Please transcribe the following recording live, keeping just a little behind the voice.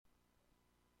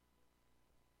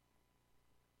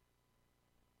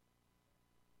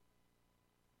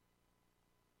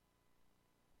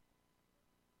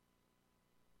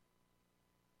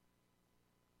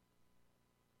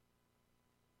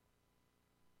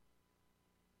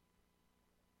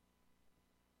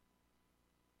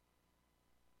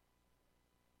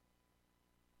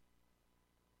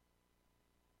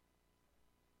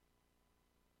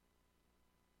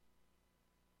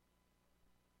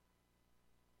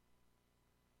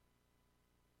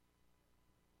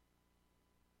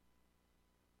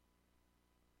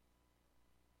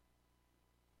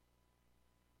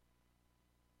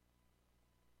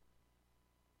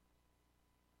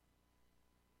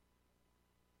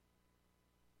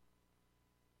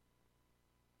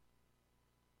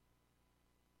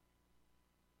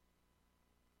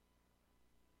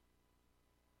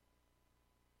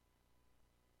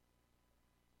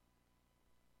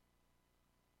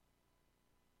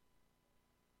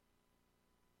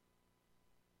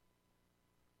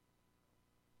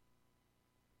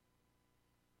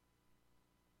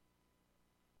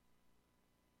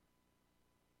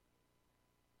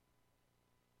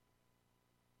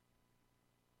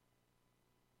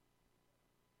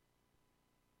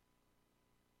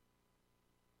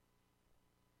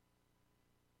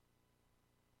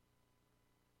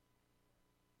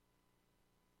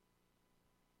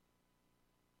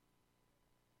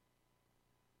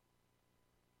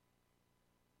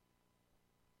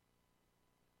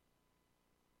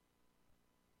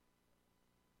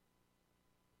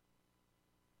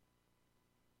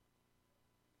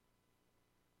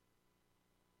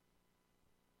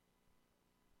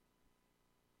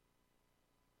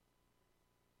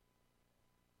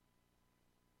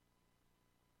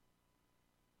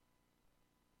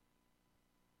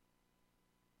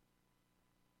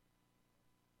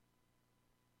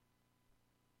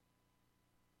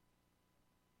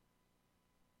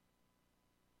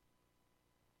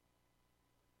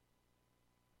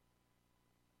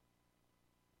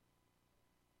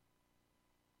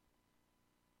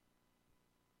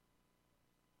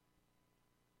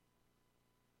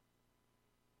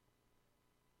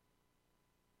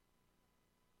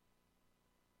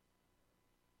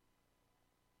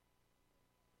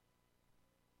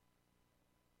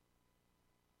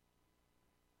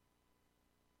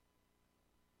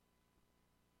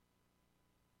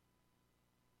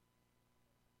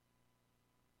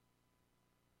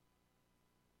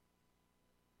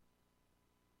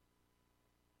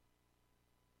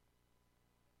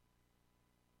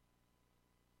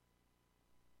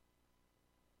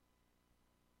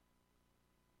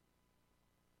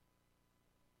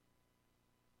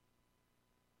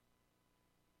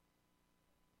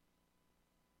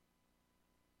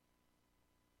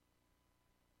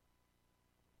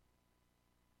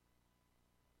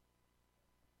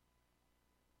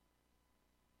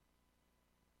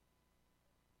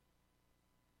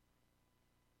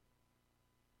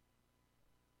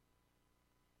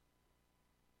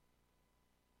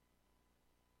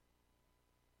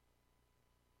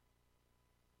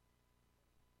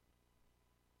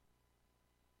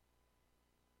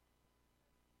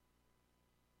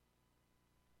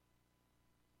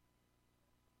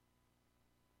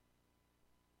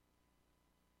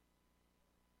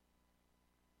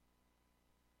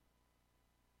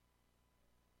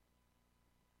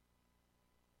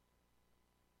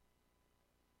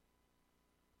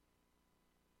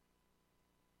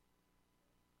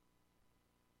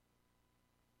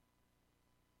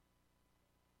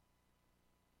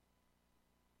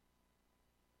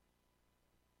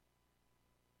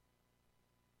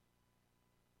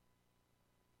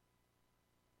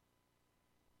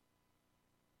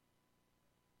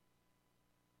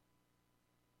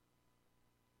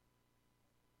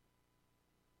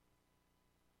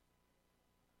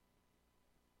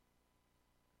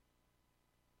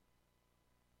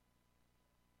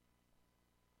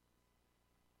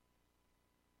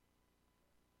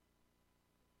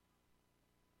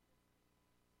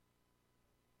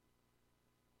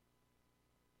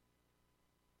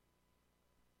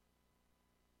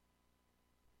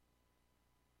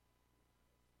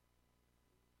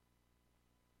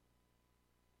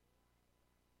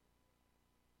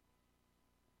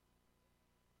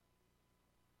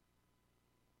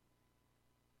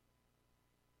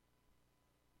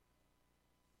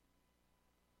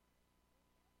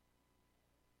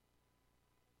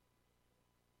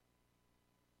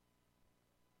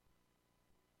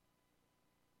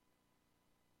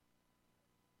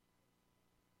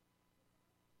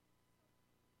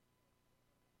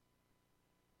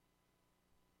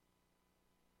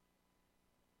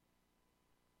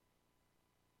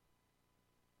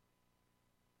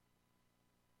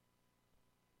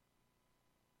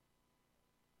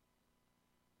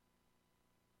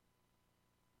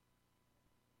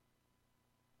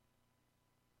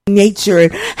nature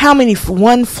and how many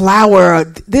one flower or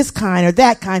this kind or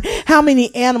that kind, how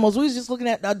many animals. We was just looking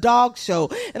at a dog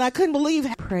show and I couldn't believe.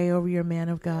 Pray over your man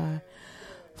of God.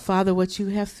 Father, what you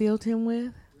have filled him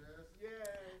with,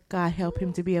 God, help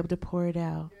him to be able to pour it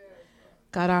out.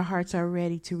 God, our hearts are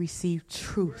ready to receive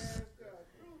truth.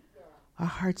 Our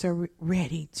hearts are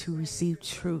ready to receive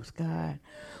truth, God.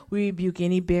 We rebuke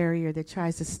any barrier that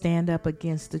tries to stand up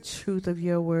against the truth of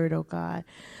your word, oh God.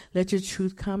 Let your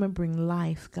truth come and bring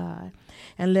life, God.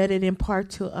 And let it impart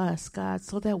to us, God,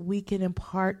 so that we can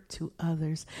impart to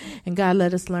others. And God,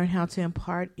 let us learn how to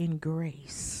impart in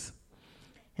grace,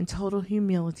 in total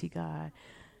humility, God.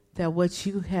 That what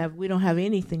you have, we don't have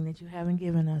anything that you haven't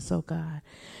given us, oh God.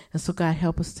 And so, God,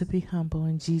 help us to be humble.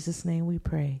 In Jesus' name we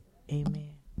pray. Amen.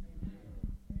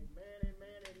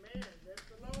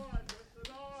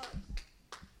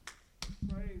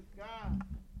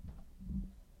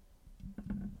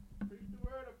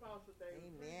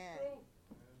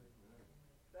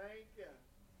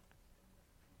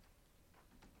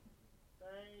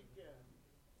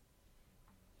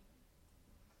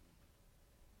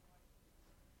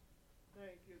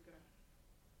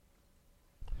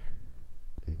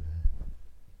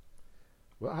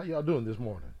 Well, how y'all doing this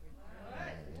morning?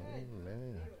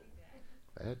 Amen.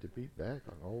 Glad to be back.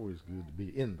 Always good to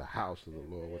be in the house of the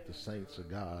Lord with the saints of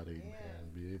God. Amen.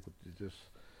 Be able to just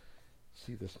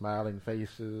see the smiling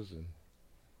faces and,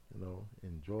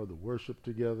 enjoy the worship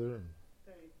together and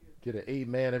get an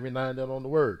amen every now and then on the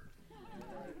word.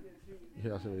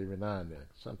 Yeah, I said every now and then.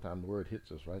 Sometimes the word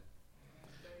hits us, right?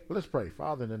 Well, let's pray.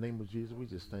 Father, in the name of Jesus, we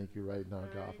just thank you right now,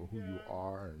 God, for who you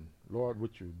are and, Lord,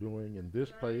 what you're doing in this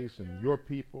place and your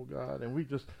people, God. And we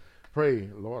just pray,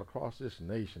 Lord, across this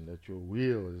nation that your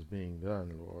will is being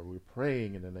done, Lord. We're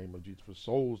praying in the name of Jesus for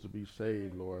souls to be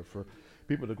saved, Lord, for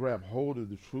people to grab hold of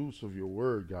the truths of your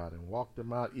word, God, and walk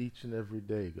them out each and every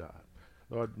day, God.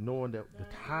 Lord, knowing that the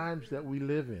times that we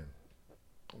live in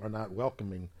are not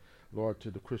welcoming, Lord,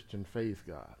 to the Christian faith,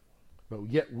 God. But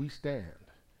yet we stand.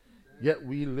 Yet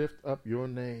we lift up your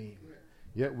name.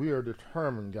 Yet we are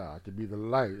determined, God, to be the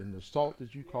light and the salt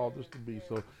that you called us to be.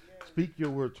 So speak your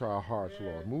word to our hearts,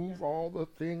 Lord. Move all the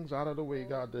things out of the way,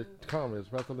 God, that come, as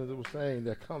Pastor Linda was saying,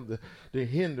 that come to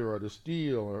hinder or to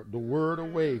steal or the word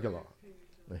away, God.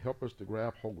 And help us to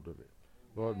grab hold of it.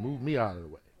 Lord, move me out of the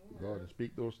way. Lord, and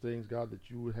speak those things, God, that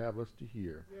you would have us to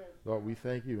hear. Lord, we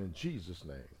thank you in Jesus'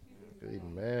 name.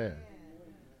 Amen.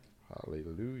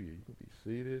 Hallelujah. You can be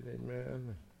seated.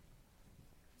 Amen.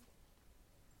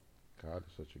 God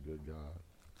is such a good God.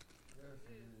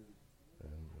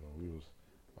 And we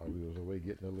was away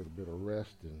getting a little bit of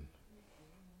rest and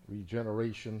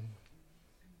regeneration.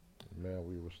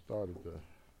 Man,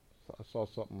 I saw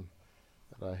something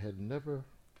that I had never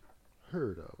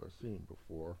heard of or seen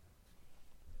before.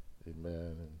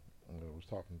 Amen. And I was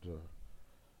talking to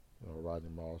Rodney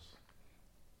Moss,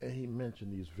 and he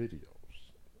mentioned these videos,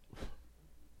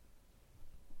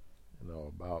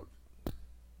 about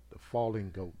the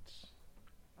falling goats.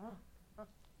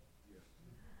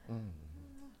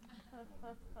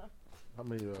 How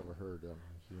many of you ever heard them,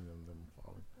 seen them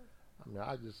falling? I mean,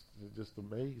 it just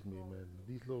amazed me, man.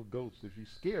 These little goats, if you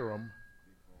scare them,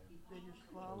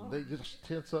 they just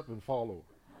tense up and fall over.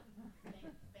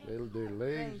 Their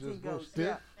legs just go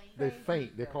stiff. Yeah. They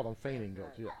faint. They call them fainting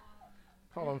goats. Yeah,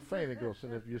 call them fainting goats.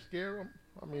 And if you scare them,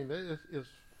 I mean, it's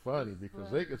funny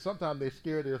because sometimes they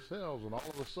scare themselves, and all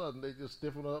of a sudden they just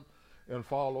stiffen up and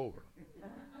fall over.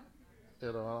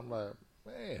 I'm like,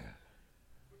 man.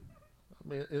 I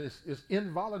mean, it's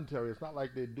involuntary. It's not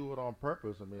like they do it on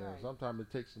purpose. I mean, sometimes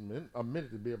it takes them a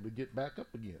minute to be able to get back up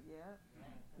again. Yeah.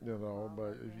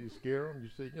 But if you scare them, you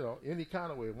see, any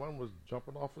kind of way. One was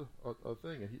jumping off a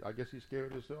thing, and I guess he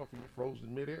scared himself, and he froze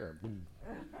in midair. Boom.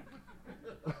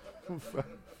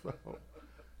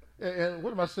 And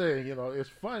what am I saying? It's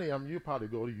funny. You probably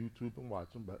go to YouTube and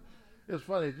watch them, but it's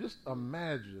funny. Just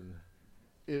imagine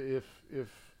if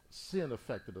sin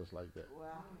affected us like that.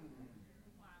 Wow.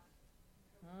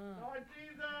 Lord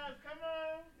Jesus, come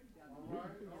on.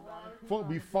 Folk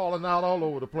be falling out all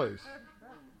over the place.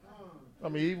 I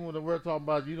mean, even when we're talking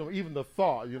about, even the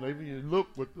thought, even you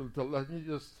look with you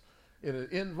just in an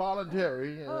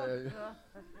involuntary.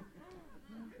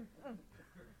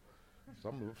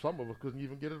 Some of us couldn't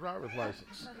even get a driver's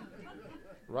license,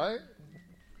 right?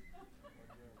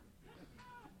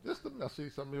 I see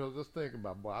some of you just thinking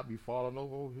about, boy, I be falling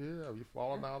over here, I be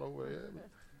falling out over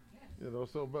there,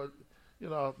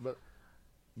 but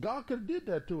God could have did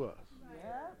that to us.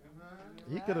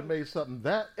 Yeah. He could have made something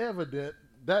that evident,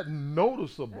 that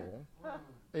noticeable,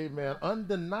 amen,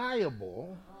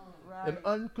 undeniable, and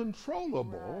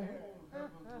uncontrollable,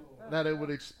 that it would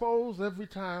expose every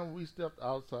time we stepped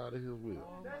outside of his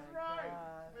will. That's right.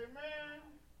 Amen.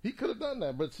 He could have done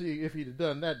that, but see, if he'd have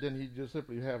done that, then he'd just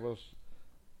simply have us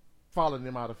following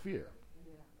him out of fear.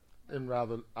 And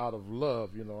rather out of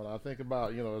love, you know. And I think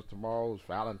about, you know, as tomorrow's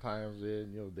Valentine's Day,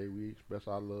 and, you know, the day we express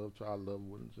our love to our loved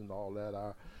ones and all that,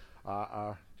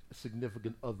 our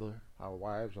significant other, our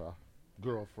wives, our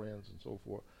girlfriends, and so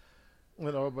forth.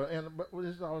 You know, but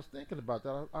as I was thinking about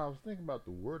that, I was thinking about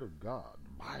the Word of God,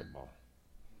 the Bible.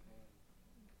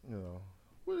 You know,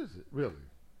 what is it really?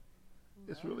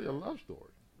 It's really a love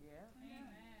story.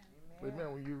 Yeah.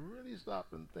 Amen. When you really stop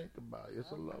and think about it,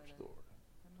 it's a love story.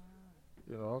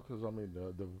 You know, because I mean,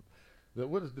 the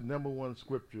what is the number one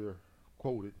scripture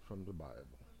quoted from the Bible?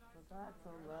 For God so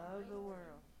loved the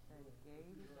world that he gave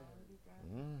his only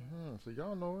begotten. So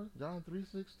y'all know it, John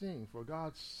 3:16. For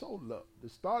God so loved.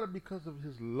 It started because of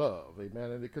his love,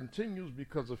 amen, and it continues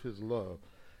because of his love,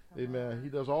 amen. He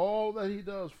does all that he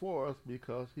does for us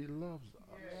because he loves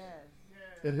us.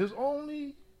 Yes. And his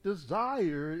only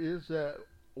desire is that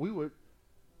we would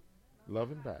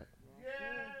love him back.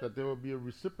 That there will be a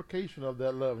reciprocation of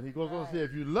that love. And he goes on to say,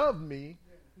 if you love me,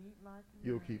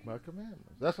 you'll keep my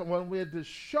commandments. That's one way to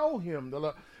show him the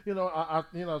love. You know,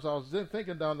 as I was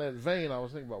thinking down that vein, I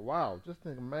was thinking about, wow,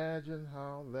 imagine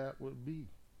how that would be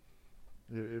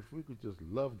if we could just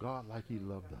love God like he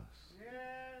loved us.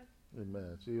 Yeah.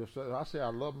 Amen. See, if I say I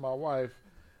love my wife,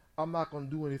 I'm not going to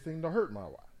do anything to hurt my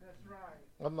wife. That's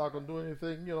right. I'm not going to do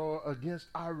anything, you know, against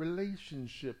our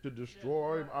relationship, to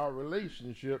destroy our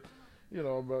relationship. You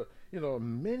know, but, you know,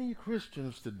 many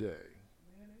Christians today,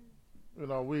 you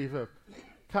know, we have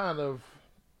kind of,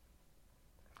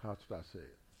 how should I say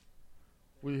it?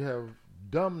 We have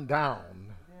dumbed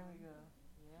down. There we go.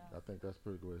 Yeah. I think that's a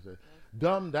pretty good way to say it.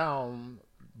 Dumbed down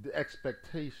the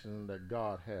expectation that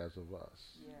God has of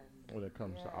us when it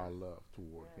comes to our love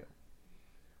toward him.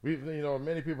 We've, you know,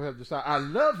 many people have decided, I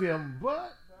love him,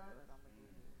 but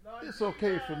it's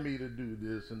okay for me to do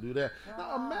this and do that.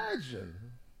 Now imagine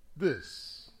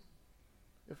this.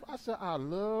 If I say I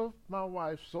love my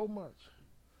wife so much,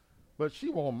 but she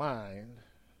won't mind,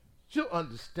 she'll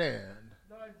understand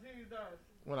Lord Jesus.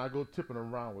 when I go tipping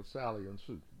around with Sally and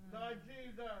Sue. Lord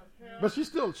Jesus. But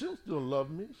she'll still love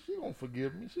me. She gonna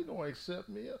forgive me. She gonna accept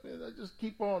me. I just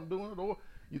keep on doing it. Or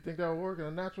you think that'll work in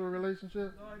a natural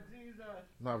relationship? Lord Jesus.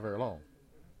 Not very long.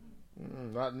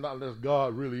 Not unless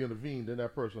God really intervened in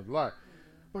that person's life.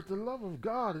 But the love of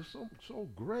God is so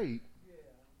great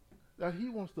that he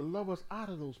wants to love us out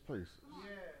of those places.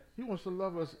 He wants to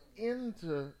love us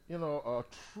into, you know, a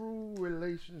true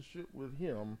relationship with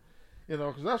him, you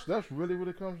know, because that's really what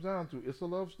it comes down to. It's a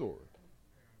love story.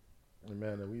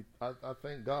 Amen. And I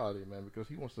thank God, amen, because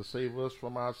he wants to save us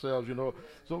from ourselves, you know.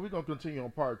 So we're going to continue on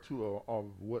part 2 of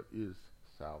what is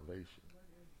salvation.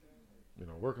 You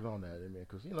know, working on that, amen,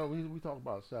 because, you know, we talk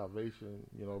about salvation,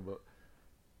 you know, but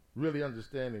really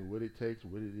understanding what it takes,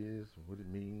 what it is, what it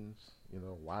means, you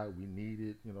know, why we need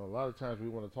it. You know, a lot of times we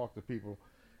want to talk to people,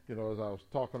 you know, as I was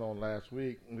talking on last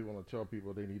week, we want to tell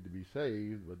people they need to be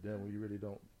saved, but then we really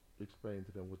don't explain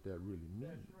to them what that really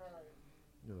means.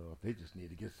 You know, if they just need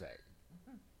to get saved.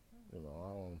 You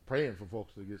know, I'm praying for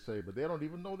folks to get saved, but they don't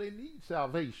even know they need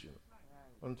salvation.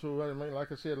 Until, I mean,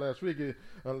 like I said last week,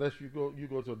 unless you go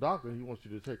to a doctor and he wants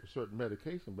you to take a certain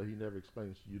medication, but he never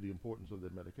explains to you the importance of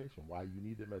that medication, why you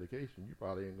need that medication. You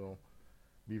probably ain't going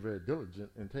to be very diligent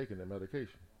in taking that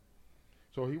medication.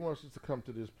 So he wants us to come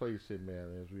to this place,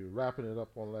 amen. As we were wrapping it up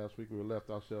on last week, we left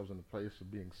ourselves in the place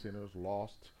of being sinners,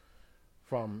 lost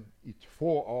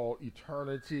for all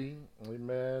eternity,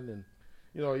 amen. And,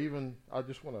 you know, even I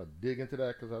just want to dig into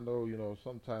that because I know, you know,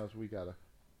 sometimes we got to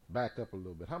back up a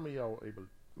little bit. How many of y'all were able to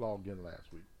log in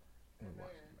last week and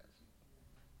watch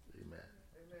the message? Amen.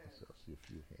 So I see a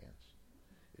few hands.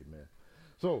 Amen.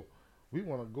 So we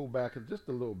want to go back just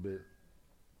a little bit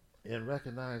and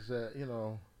recognize that, you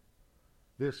know,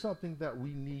 there's something that we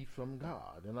need from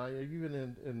God. And I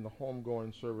even in the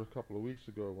homegoing service a couple of weeks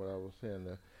ago when I was saying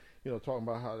that, you know, talking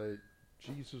about how that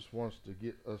Jesus wants to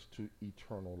get us to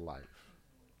eternal life.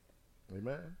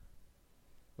 Amen.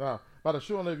 Now, by the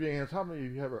showing of your hands, how many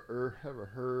of you have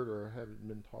ever heard or have it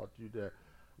been taught you that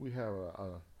we have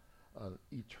an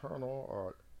eternal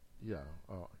or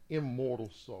immortal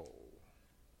soul?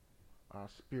 Our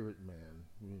spirit man,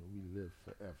 we live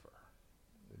forever.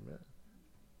 Amen.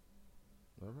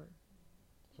 All right.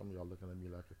 Some of y'all looking at me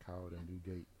like a coward in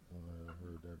Newgate. I've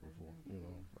heard that before.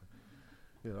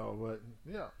 But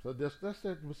yeah. So that's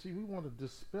that. But see, we want to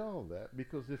dispel that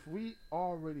because if we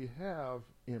already have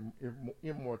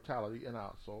immortality in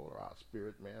our soul or our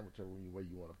spirit man, whichever way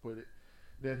you want to put it,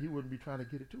 then he wouldn't be trying to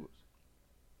get it to us.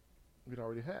 We'd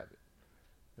already have it.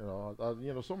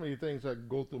 So many things that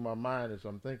go through my mind as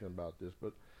I'm thinking about this,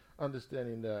 but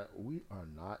understanding that we are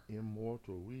not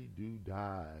immortal. We do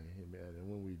die, amen. And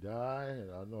when we die,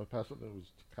 and I know Pastor Lynn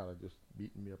was kind of just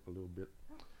beating me up a little bit.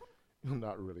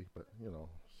 Not really, but,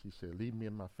 she said, leave me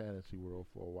in my fantasy world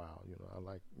for a while. I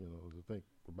like, to think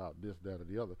about this, that, or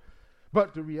the other.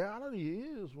 But the reality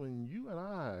is when you and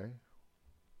I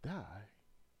die,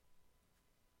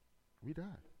 we die.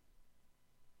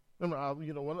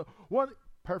 One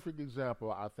perfect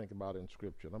example I think about in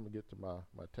Scripture, and I'm going to get to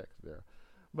my text there.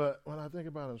 But when I think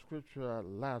about in Scripture,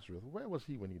 Lazarus, where was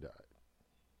he when he died?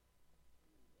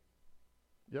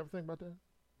 You ever think about that?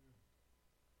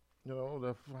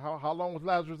 How long was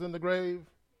Lazarus in the grave?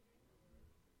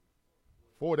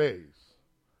 4 days.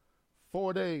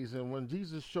 4 days. And when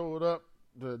Jesus showed up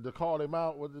to call him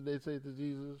out, what did they say to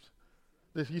Jesus?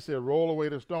 He said, roll away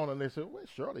the stone. And they said, well,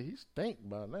 surely he stink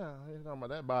by now. You're talking about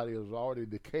that body is already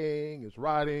decaying, it's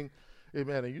rotting.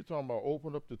 Amen. And you're talking about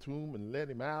open up the tomb and let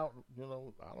him out.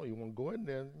 I don't even want to go in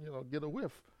there and, get a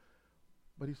whiff.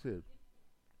 But he said,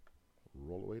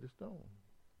 roll away the stone.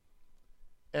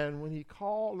 And when he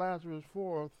called Lazarus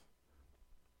forth,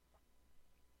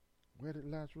 where did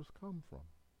Lazarus come from?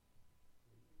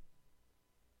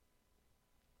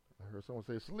 I heard someone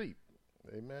say sleep.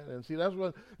 Amen. And see, that's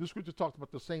what the scripture talks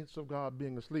about, the saints of God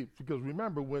being asleep. Because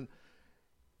remember, when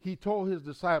he told his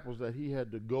disciples that he had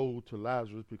to go to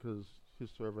Lazarus because his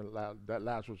servant, that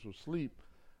Lazarus was asleep,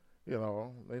 they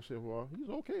said, well, he's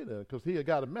okay then, because he had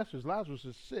got a message, Lazarus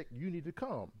is sick, you need to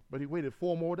come. But he waited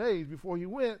 4 more days before he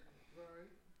went. Right.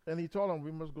 And he told them,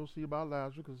 we must go see about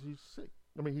Lazarus because he's sick.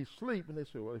 He's asleep. And they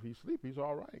said, well, if he's asleep, he's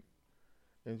all right.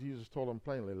 And Jesus told them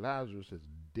plainly, Lazarus is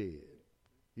dead.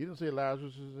 He didn't say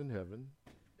Lazarus is in heaven.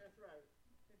 That's right.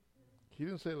 He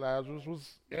didn't say Lazarus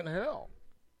was in hell.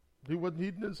 He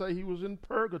didn't say he was in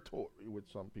purgatory,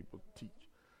 which some people teach.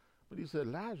 But he said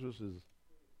Lazarus is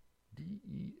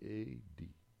D-E-A-D,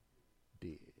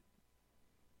 dead.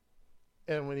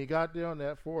 And when he got there on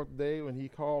that 4th day, when he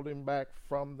called him back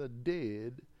from the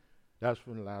dead, that's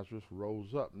when Lazarus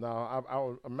rose up. Now, I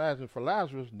would imagine for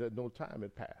Lazarus that no time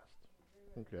had passed.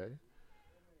 Okay?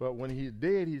 But when he's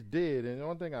dead, he's dead. And the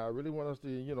only thing I really want us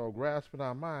to, grasp in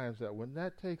our minds that when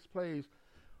that takes place,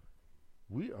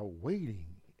 we are waiting.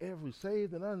 Every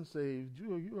saved and unsaved,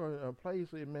 you are in a place,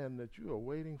 amen, that you are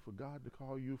waiting for God to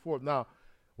call you forth. Now,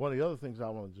 one of the other things I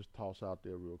want to just toss out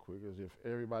there real quick is if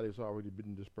everybody's already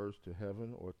been dispersed to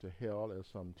heaven or to hell, as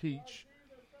some teach,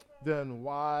 then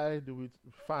why do we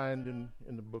find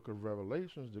in the book of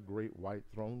Revelations the great white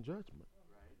throne judgment?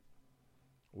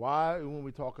 Why, when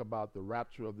we talk about the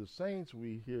rapture of the saints,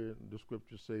 we hear the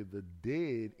scripture say the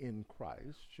dead in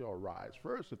Christ shall rise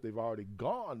first if they've already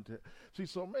gone to. See,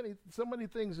 so many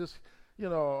things just,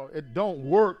 it don't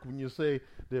work when you say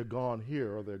they're gone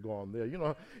here or they're gone there.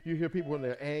 You hear people when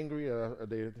they're angry or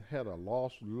they had a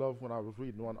lost loved one. I was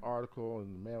reading one article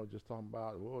and the man was just talking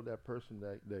about, that person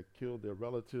that killed their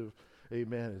relative,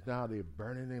 amen, is now they're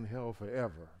burning in hell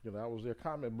forever. That was their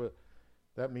comment, but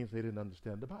that means they didn't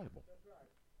understand the Bible.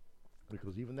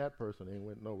 Because even that person ain't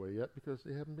went nowhere yet because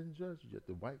they haven't been judged yet.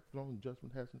 The white throne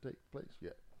judgment hasn't taken place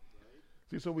yet. Right.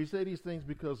 See, so we say these things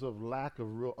because of lack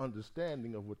of real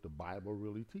understanding of what the Bible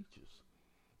really teaches.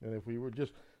 And if we were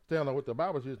just standing on what the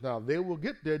Bible says, now they will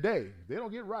get their day. If they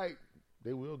don't get right,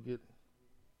 they will get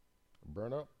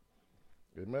burned up.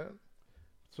 Amen?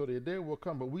 So their day will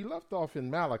come. But we left off in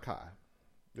Malachi.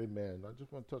 Amen. I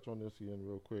just want to touch on this again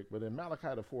real quick. But in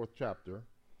Malachi, the 4th chapter,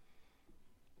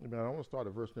 I want to start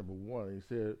at verse number 1. He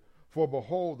said, for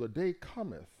behold, the day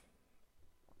cometh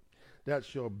that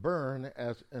shall burn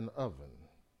as an oven.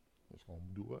 It's going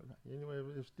to do what? Anyway,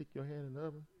 ever stick your hand in the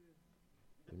oven?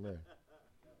 Amen.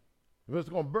 It's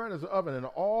going to burn as an oven, and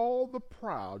all the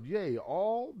proud, yea,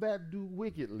 all that do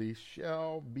wickedly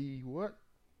shall be what?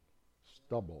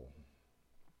 Stubble.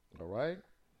 All right?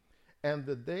 And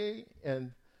the day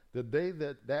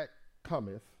that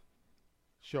cometh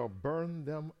shall burn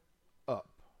them up.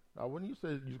 Now, when you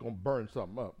say you're going to burn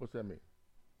something up, what's that mean?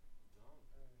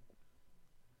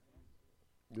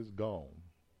 It's gone.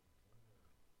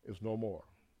 It's no more.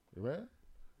 Amen?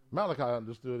 Malachi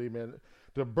understood, amen.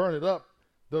 To burn it up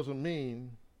doesn't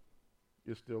mean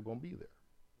it's still going to be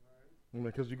there.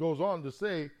 Because he goes on to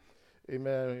say,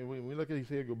 amen, when we look at it, he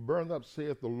said, you'll burn up,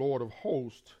 saith the Lord of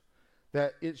hosts,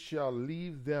 that it shall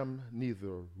leave them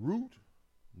neither root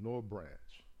nor branch.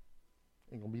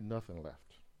 Ain't going to be nothing left.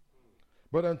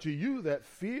 But unto you that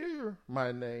fear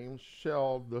my name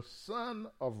shall the Son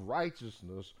of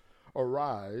Righteousness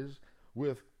arise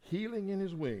with healing in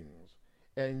his wings,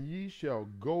 and ye shall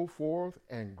go forth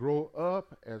and grow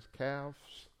up as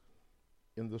calves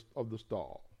of the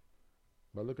stall.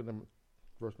 But look at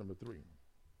verse number 3.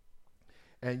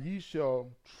 And ye shall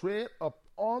tread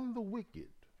upon the wicked,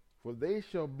 for they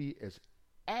shall be as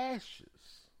ashes.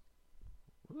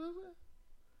 What is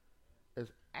it?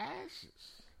 As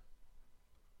ashes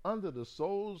under the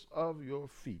soles of your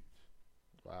feet.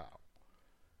 Wow.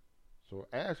 So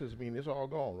ashes mean it's all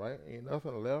gone, right? Ain't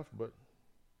nothing left but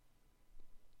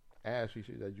ashes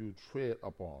that you tread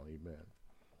upon. Amen.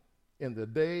 In the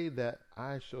day that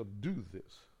I shall do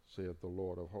this, saith the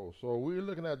Lord of hosts. So we're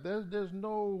looking at there's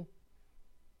no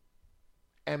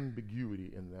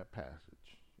ambiguity in that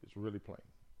passage. It's really plain.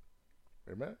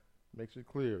 Amen? Makes it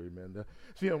clear. Amen.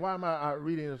 See, and why am I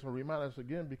reading this and remind us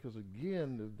again? Because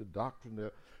again, the doctrine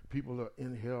that people are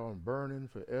in hell and burning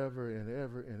forever and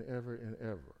ever and ever and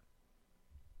ever.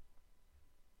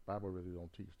 The Bible really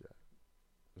don't teach that.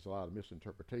 There's a lot of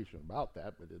misinterpretation about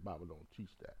that, but the Bible don't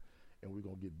teach that. And we're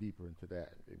going to get deeper into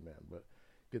that. Amen. But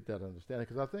get that understanding,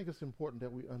 because I think it's important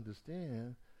that we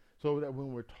understand so that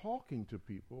when we're talking to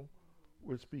people,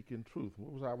 we're speaking truth.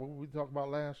 What we talked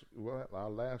about our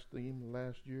last theme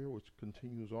last year, which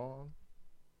continues on,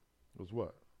 was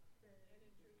what?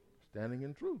 Standing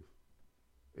in truth.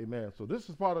 Amen. So this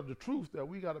is part of the truth that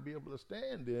we got to be able to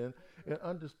stand in and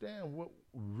understand what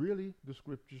really the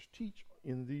scriptures teach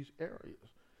in these areas.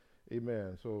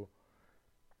 Amen. So,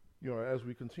 as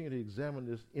we continue to examine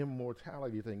this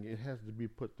immortality thing, it has to be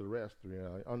put to rest.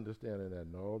 Understanding that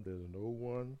there's no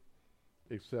one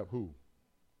except who?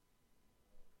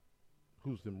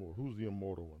 Who's the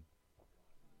immortal one?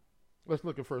 Let's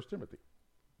look at 1 Timothy.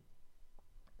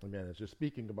 Amen. It's just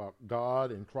speaking about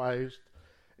God and Christ.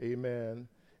 Amen.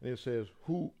 And it says,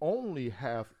 who only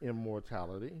hath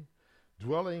immortality,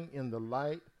 dwelling in the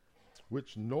light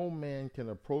which no man can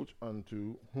approach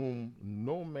unto, whom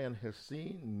no man has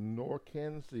seen nor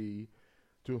can see,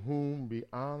 to whom be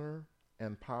honor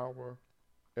and power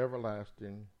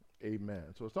everlasting. Amen.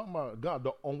 So it's talking about God.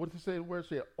 What does it say? Where it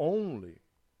say only?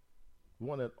 The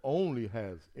one that only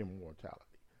has immortality.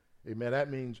 Amen. That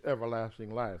means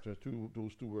everlasting life. Those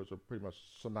two words are pretty much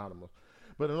synonymous.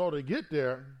 But in order to get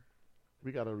there,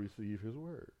 we got to receive his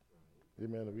word.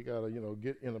 Amen. We got to,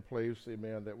 get in a place,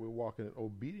 amen, that we're walking in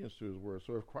obedience to his word.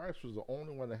 So if Christ was the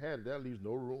only one that had it, that leaves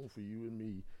no room for you and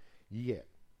me yet.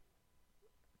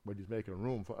 But he's making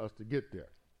room for us to get there.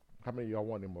 How many of y'all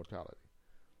want immortality?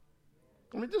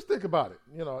 I mean, just think about it.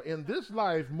 In this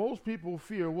life, most people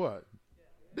fear what?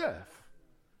 Death.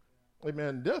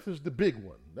 Amen. Death is the big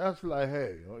one. That's like,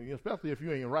 hey, especially if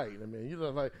you ain't right. I mean,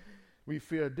 like we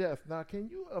fear death. Now, can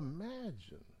you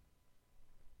imagine?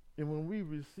 And when we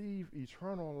receive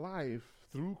eternal life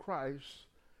through Christ,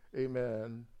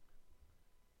 amen,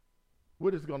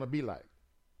 what it's going to be like?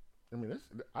 I mean,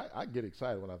 I get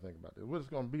excited when I think about this. What it's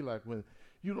going to be like when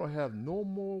you don't have no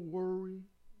more worry,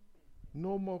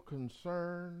 no more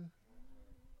concern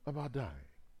about dying.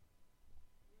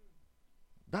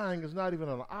 Dying is not even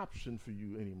an option for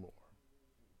you anymore.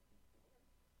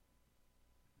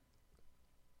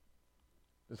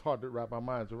 It's hard to wrap our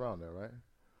minds around that, right?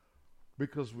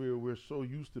 Because we're so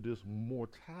used to this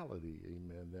mortality,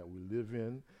 amen, that we live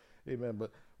in, amen.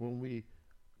 But when we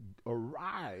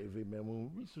arrive, amen, when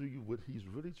we reach what he's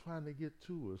really trying to get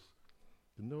to us,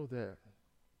 to know that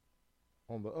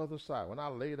on the other side, when I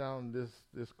lay down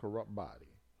this corrupt body,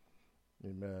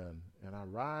 amen, and I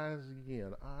rise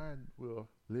again, I will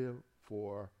live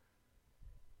forever.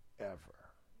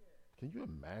 Can you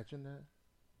imagine that?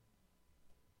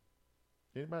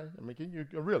 Anybody? I mean, can you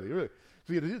really?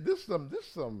 See, this is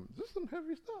some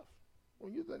heavy stuff.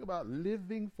 When you think about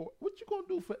living for, what you gonna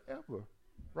do forever,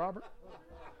 Robert?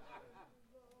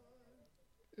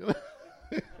 You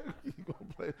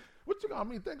gonna play?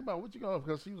 Think about what you gonna.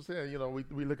 Because he was saying,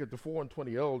 we look at the 4 and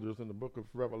 20 elders in the book of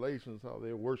Revelations, how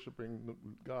they're worshiping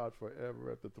God forever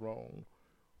at the throne.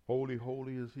 Holy,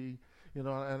 holy is He.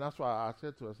 And that's why I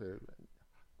said,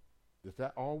 is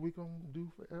that all we gonna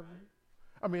do forever?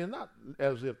 I mean, not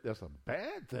as if that's a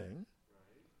bad thing,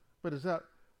 but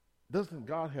doesn't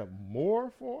God have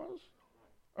more for us?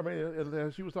 I mean,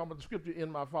 as she was talking about the scripture,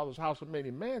 in my Father's house are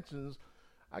many mansions,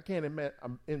 I can't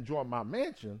enjoy my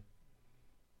mansion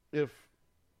if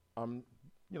I'm,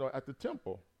 at the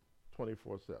temple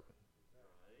 24/7.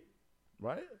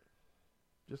 Right?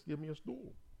 Just give me a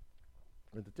stool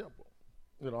in the temple.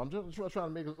 I'm just trying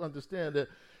to make us understand that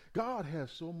God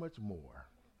has so much more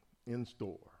in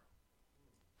store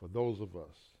for those of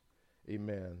us,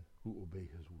 amen, who obey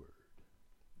his word.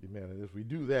 Amen. And if we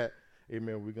do that,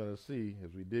 amen, we're going to see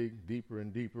as we dig deeper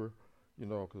and deeper,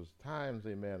 because times,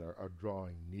 amen, are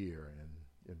drawing near,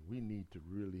 and we need to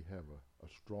really have a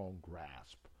strong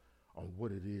grasp on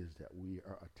what it is that we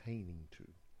are attaining to.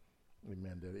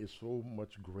 Amen. That is so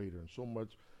much greater and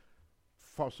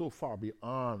so far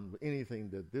beyond anything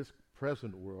that this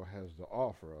present world has to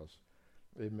offer us.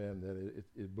 Amen. That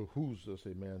it behooves us,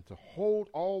 amen, to hold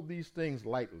all these things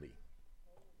lightly.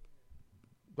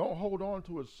 Don't hold on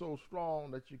to it so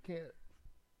strong that you can't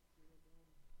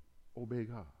obey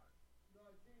God.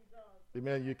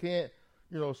 Amen. You can't,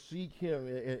 seek him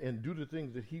and do the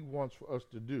things that he wants for us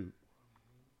to do.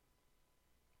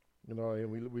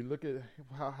 And we look at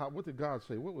what did God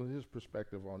say? What was his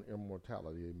perspective on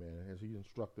immortality, amen, as he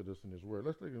instructed us in his word.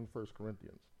 Let's look in 1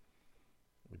 Corinthians.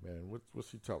 Amen.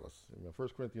 What's he tell us? Amen. 1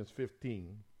 Corinthians 53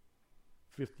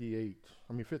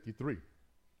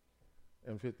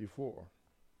 and 54.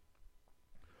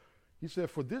 He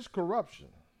said, for this corruption,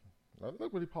 now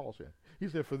look what Paul said. He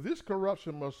said, for this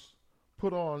corruption must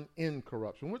put on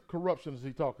incorruption. What corruption is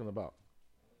he talking about?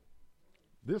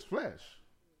 This flesh.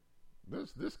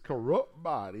 This corrupt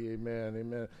body,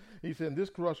 amen. He said, this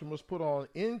corruption must put on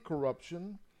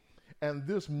incorruption, and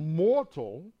this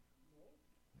mortal,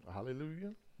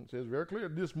 hallelujah, it says very clear,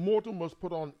 this mortal must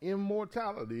put on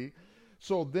immortality.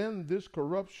 So then this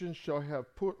corruption shall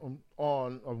have put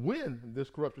on, when this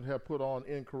corruption have put on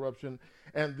incorruption,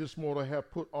 and this mortal have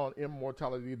put on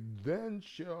immortality, then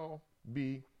shall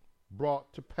be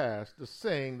brought to pass the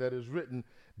saying that is written,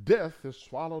 death is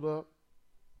swallowed up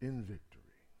in victory.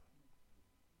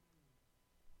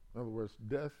 In other words,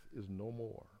 death is no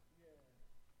more.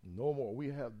 No more. We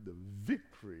have the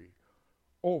victory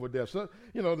over death. So,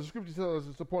 the scripture tells us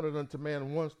it's appointed unto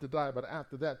man once to die, but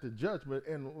after that the judgment.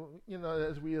 And,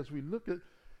 as we look at,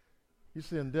 he's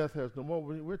saying death has no more.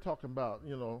 We're talking about,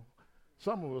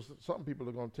 some people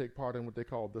are going to take part in what they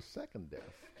call the second death.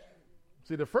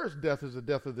 See, the first death is the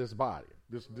death of this body,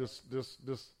 this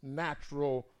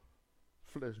natural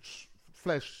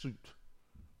flesh suit.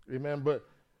 Amen. But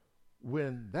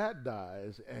when that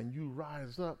dies and you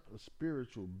rise up a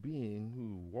spiritual being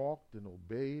who walked and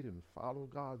obeyed and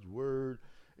followed God's word,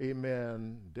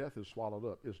 amen, death is swallowed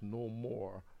up. It's no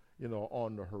more,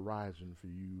 on the horizon for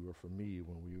you or for me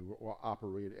when we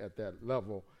operate at that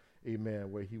level,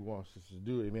 amen, where he wants us to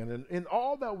do, amen. And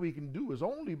all that we can do is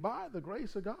only by the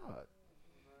grace of God.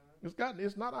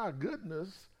 It's not our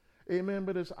goodness, amen,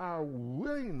 but it's our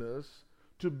willingness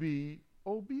to be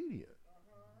obedient.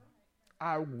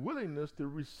 Our willingness to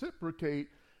reciprocate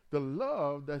the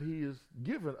love that he has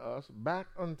given us back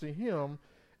unto him,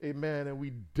 amen, and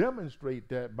we demonstrate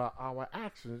that by our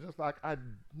actions, just like I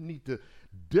need to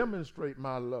demonstrate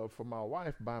my love for my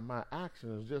wife by my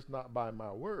actions, just not by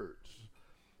my words.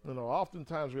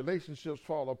 Oftentimes relationships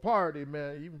fall apart,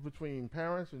 amen, even between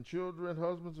parents and children,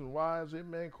 husbands and wives,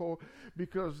 amen,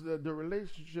 because the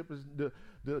relationship is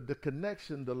the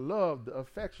connection, the love, the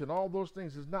affection, all those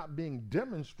things is not being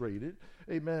demonstrated,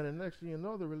 amen, and next thing you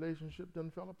know, the relationship done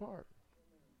fell apart.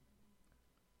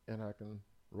 And I can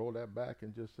roll that back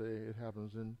and just say it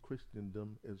happens in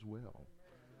Christendom as well.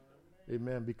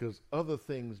 Amen, because other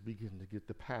things begin to get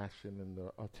the passion and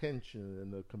the attention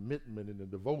and the commitment and the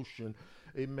devotion,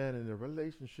 amen, and the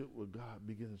relationship with God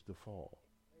begins to fall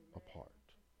apart.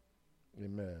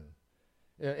 Amen.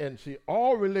 And see,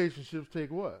 all relationships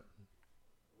take what?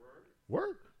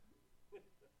 Work.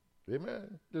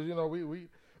 Amen. Because, we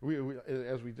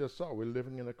as we just saw, we're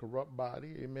living in a corrupt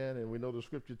body, amen, and we know the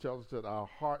scripture tells us that our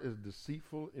heart is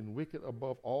deceitful and wicked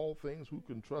above all things. Who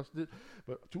can trust it?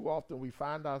 But too often we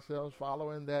find ourselves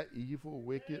following that evil,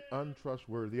 wicked,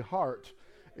 untrustworthy heart,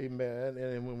 amen,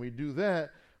 and when we do that,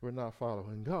 we're not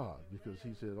following God, because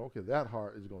he said, okay, that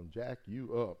heart is going to jack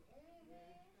you up,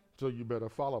 so you better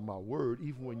follow my word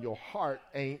even when your heart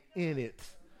ain't in it,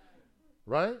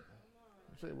 right?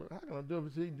 You say, well, how can I do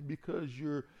it? Because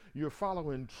you're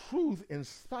following truth in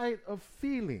spite of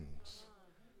feelings,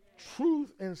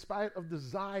 truth in spite of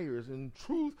desires, and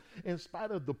truth in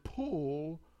spite of the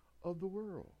pull of the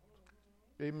world.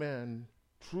 Amen.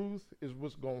 Truth is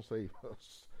what's going to save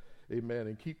us. Amen.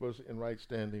 And keep us in right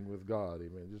standing with God.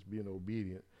 Amen. Just being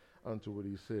obedient unto what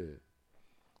he said.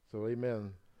 So,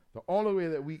 amen. The only way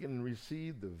that we can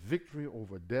receive the victory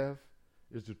over death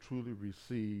is to truly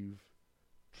receive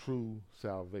true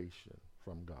salvation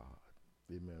from God.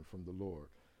 Amen. From the Lord.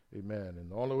 Amen.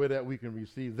 And the only way that we can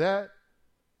receive that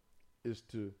is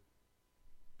to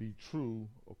be true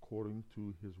according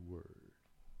to his word.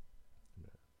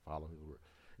 Amen. Follow his word.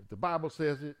 If the Bible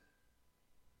says it,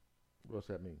 what's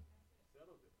that mean?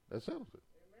 That settles it.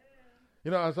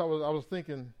 Amen. As I was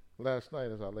thinking last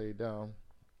night as I laid down,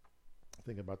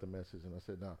 thinking about the message, and I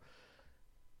said, now,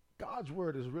 God's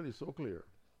word is really so clear.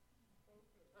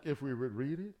 If we would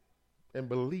read it and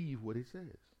believe what he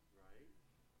says.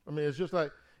 I mean, it's just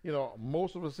like,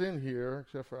 most of us in here,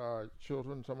 except for our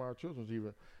children, some of our children's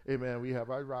even, amen, we have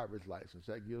our driver's license.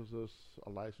 That gives us a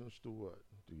license to what?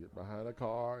 To get behind a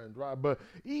car and drive. But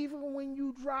even when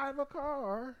you drive a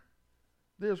car,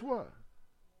 there's what?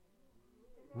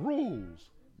 Rules,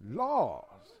 laws.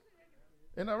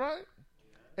 Isn't that right?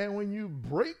 And when you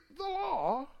break the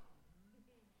law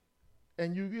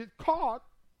and you get caught,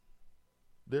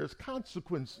 there's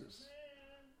consequences.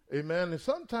 Amen. And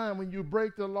sometimes when you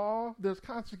break the law, there's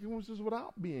consequences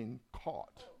without being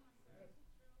caught.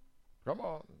 Come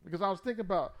on. Because I was thinking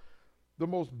about the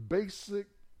most basic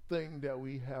thing that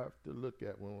we have to look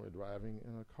at when we're driving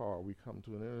in a car. We come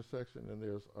to an intersection and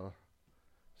there's a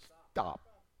stop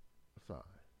sign.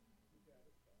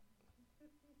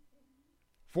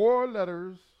 4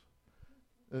 letters,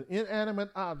 an inanimate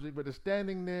object, but it's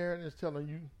standing there and it's telling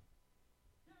you.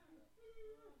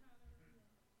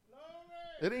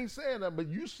 It ain't saying that, but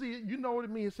you see it, you know what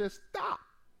it means. It says stop.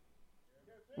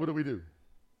 What do we do?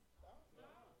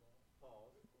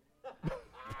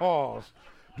 Pause.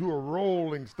 Do a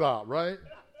rolling stop, right?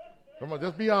 Come on,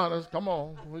 just be honest. Come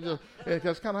on.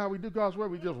 That's kind of how we do God's word.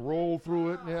 We just roll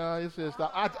through it. Yeah, it says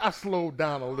stop. I slowed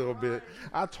down a little bit.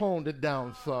 I toned it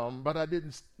down some, but I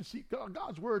didn't see.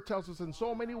 God's word tells us in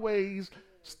so many ways,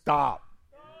 stop.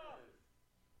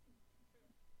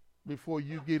 Before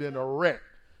you get in a wreck.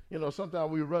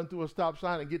 Sometimes we run through a stop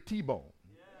sign and get T-boned.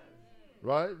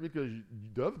 Right? Because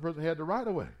the other person had the right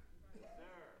of way.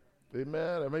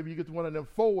 Amen. Or maybe you get to one of them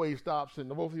 4-way stops and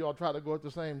both of y'all try to go at the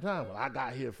same time. Well, I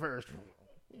got here first.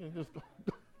 Just go.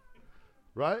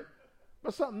 Right?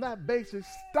 But something that basic,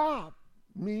 stop,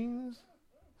 means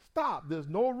stop. There's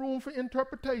no room for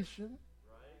interpretation.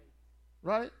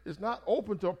 Right? It's not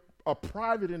open to a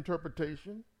private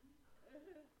interpretation.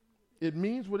 It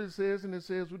means what it says, and it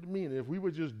says what it means. If we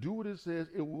would just do what it says,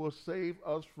 it will save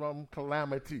us from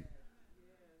calamity.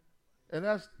 And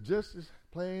that's just as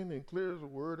plain and clear as the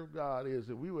word of God is.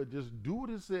 If we would just do what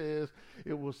it says,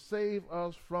 it will save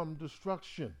us from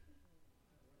destruction.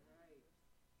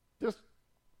 Just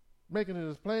making it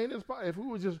as plain as possible. If we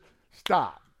would just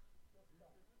stop.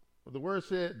 But the word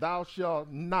said, thou shalt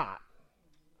not.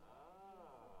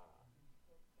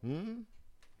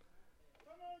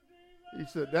 He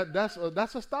said that's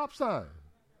a stop sign.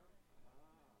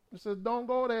 He said, don't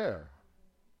go there.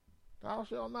 Thou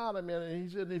shalt not. And he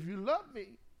said, if you love me,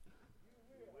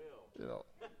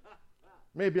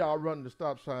 maybe I'll run the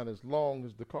stop sign as long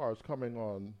as the car is coming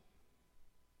on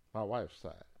my wife's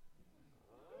side.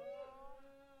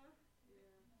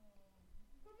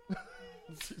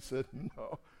 She said,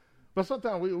 no. But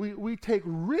sometimes we take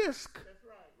risk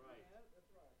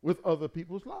with other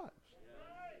people's lives.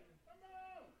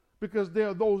 Because there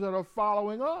are those that are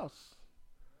following us.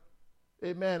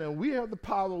 Amen. And we have the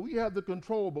power, we have the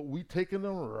control, but we taking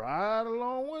them right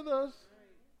along with us.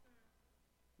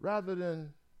 Rather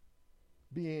than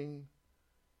being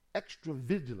extra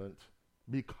vigilant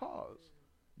because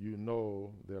you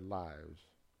know their lives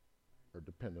are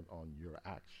dependent on your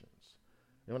actions.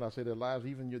 And when I say their lives,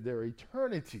 even their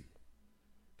eternity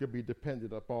could be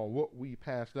dependent upon what we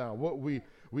pass down, what we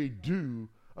do.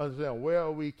 Understand, where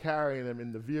are we carrying them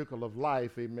in the vehicle of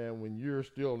life, amen, when you're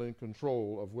still in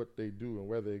control of what they do and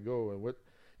where they go and what,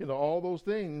 all those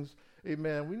things,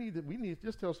 amen, we need to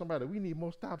just tell somebody we need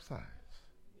more stop signs.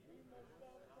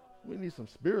 We need some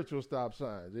spiritual stop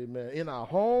signs, amen, in our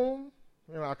home,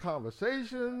 in our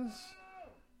conversations.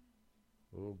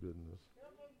 Oh, goodness.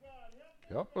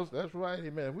 Help us, that's right,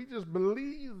 amen. If we just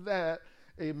believe that,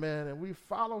 amen, and we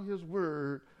follow his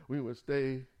word, we would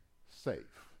stay safe.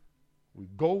 We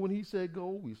go when he said go.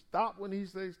 We stop when he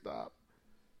said stop.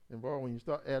 And boy, when you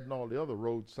start adding all the other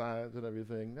road signs and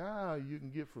everything, now you can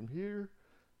get from here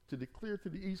to clear to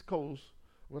the East Coast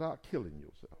without killing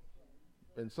yourself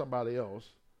and somebody else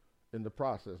in the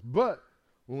process. But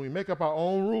when we make up our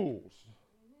own rules,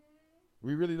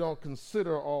 we really don't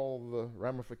consider all the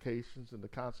ramifications and the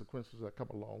consequences that come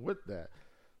along with that.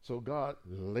 So God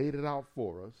laid it out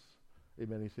for us.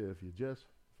 Amen. He said, if you just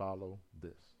follow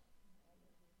this,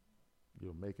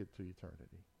 you'll make it to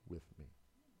eternity with me.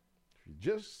 If you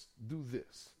just do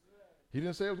this. He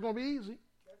didn't say it was going to be easy.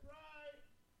 That's right.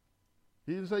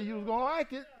 He didn't say you was going to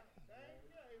like it.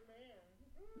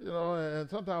 And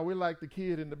sometimes we're like the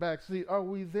kid in the back seat. Are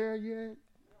we there yet?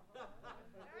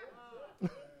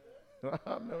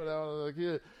 I remember that when I was a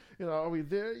kid. Are we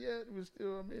there yet? We're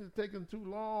still, it's taking too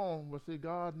long. But see,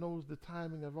 God knows the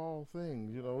timing of all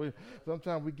things.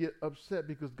 Sometimes we get upset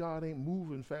because God ain't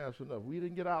moving fast enough. We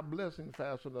didn't get our blessing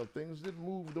fast enough. Things didn't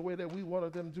move the way that we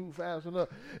wanted them to fast enough.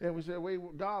 And we say, wait,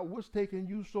 God, what's taking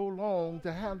you so long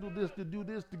to handle this, to do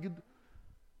this, to get...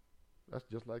 That's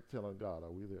just like telling God,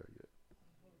 are we there yet?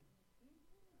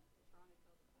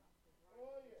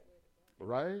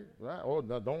 Right? Right? Oh,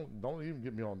 no, don't even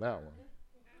get me on that one.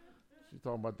 She's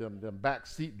talking about them back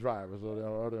seat drivers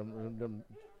or them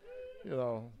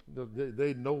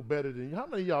they know better than you. How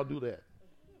many of y'all do that?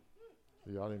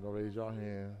 So y'all ain't gonna raise your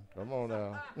hand. Come on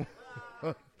now.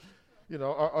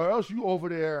 Or else you over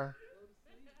there,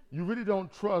 you really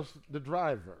don't trust the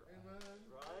driver.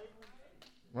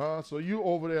 So you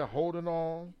over there holding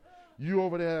on. You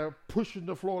over there pushing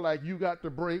the floor like you got the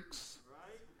brakes.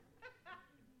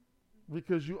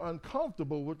 Because you're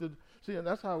uncomfortable with it. See, and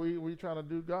that's how we trying to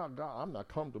do God. God, I'm not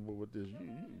comfortable with this.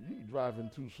 You driving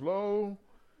too slow.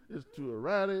 It's too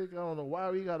erratic. I don't know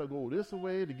why we got to go this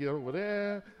way to get over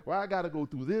there. Why I got to go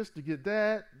through this to get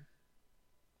that.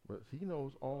 But he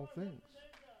knows all things.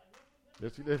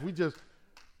 If we just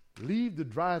leave the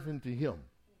driving to him.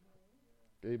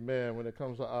 Amen. When it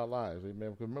comes to our lives. Amen.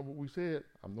 Because remember what we said.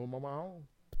 I'm no more my own.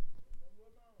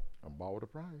 I'm bought with a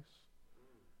price.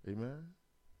 Amen.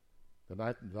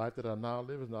 The life that I now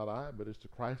live is not I, but it's the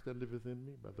Christ that liveth in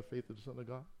me by the faith of the Son of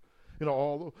God.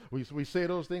 Although we say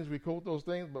those things, we quote those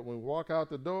things, but when we walk out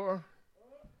the door,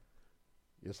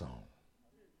 it's on.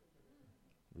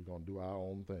 We're going to do our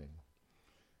own thing.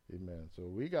 Amen. So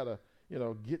we got to,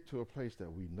 get to a place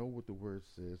that we know what the Word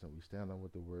says and we stand on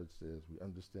what the Word says. We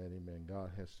understand, amen,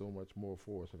 God has so much more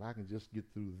for us. If I can just get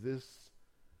through this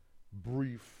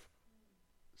brief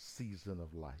season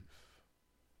of life,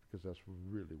 because that's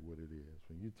really what it is.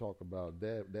 When you talk about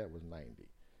Dad was 90.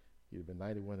 He'd have been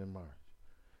 91 in March.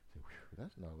 Say,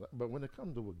 that's not. But when it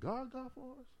comes to what God got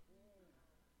for us,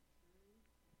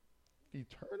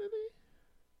 eternity.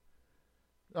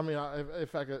 I mean,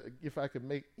 if I could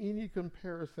make any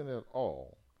comparison at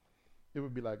all, it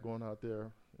would be like going out there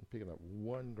and picking up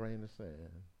one grain of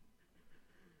sand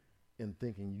and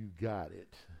thinking you got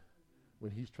it,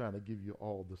 when He's trying to give you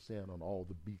all the sand on all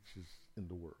the beaches in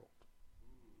the world.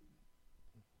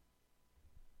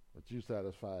 But you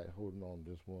satisfied holding on to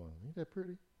this one. Ain't that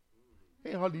pretty? You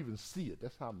can't hardly even see it.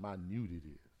 That's how minute it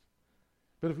is.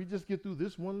 But if we just get through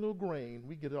this one little grain,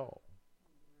 we get it all.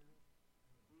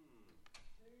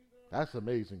 That's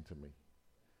amazing to me.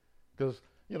 Because,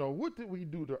 what did we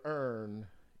do to earn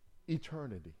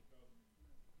eternity?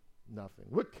 Nothing.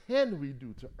 What can we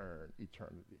do to earn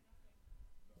eternity?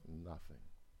 Nothing.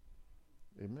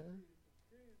 Amen?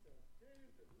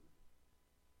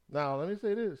 Now, let me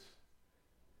say this.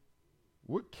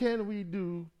 What can we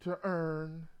do to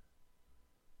earn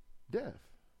death?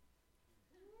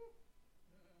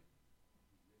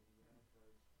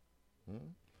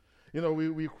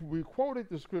 We quoted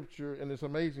the scripture, and it's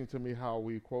amazing to me how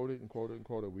we quote it and quote it and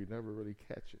quote it. We never really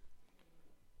catch it.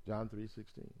 John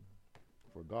 3:16.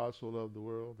 For God so loved the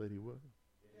world that He what?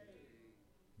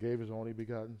 Gave His only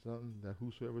begotten Son, that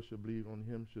whosoever should believe on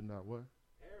Him should not what?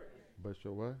 Perish. But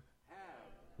shall what? Have.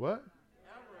 What?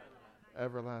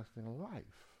 Everlasting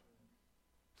life.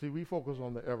 See, we focus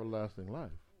on the everlasting life.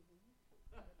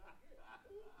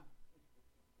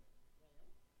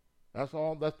 That's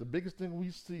all. That's the biggest thing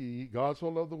we see. God so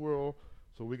loved the world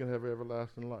so we can have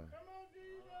everlasting life.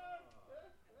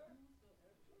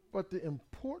 But the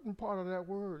important part of that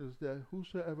word is that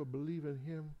whosoever believe in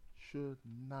Him should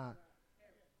not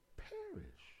perish.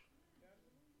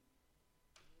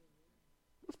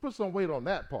 Let's put some weight on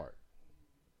that part.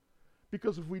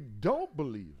 Because if we don't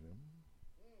believe Him,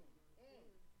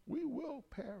 we will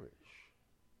perish.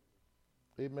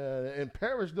 Amen. And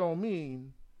perish don't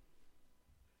mean,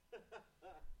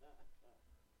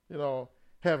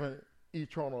 having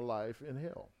eternal life in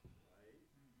hell.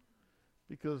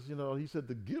 Because, He said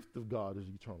the gift of God is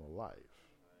eternal life.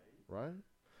 Right?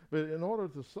 But in order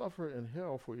to suffer in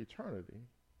hell for eternity,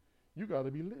 you got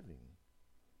to be living.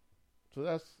 So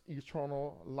that's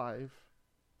eternal life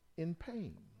in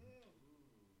pain,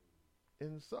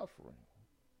 in suffering,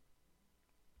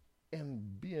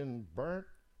 and being burnt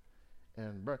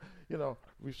and burnt.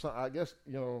 I guess,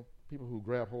 people who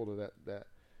grab hold of that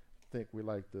think we'll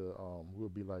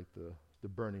be like the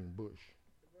burning bush.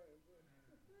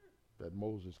 That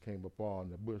Moses came upon,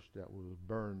 the bush that was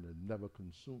burned and never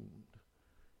consumed.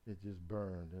 It just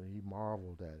burned, and he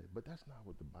marveled at it. But that's not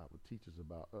what the Bible teaches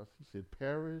about us. He said,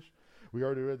 perish. We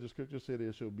already read the scripture, said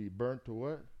it shall be burnt to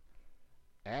what?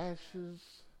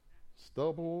 Ashes,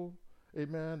 stubble.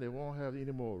 Amen. They won't have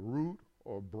any more root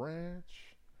or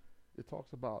branch. It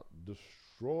talks about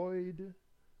destroyed,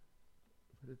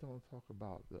 but it don't talk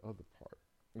about the other part.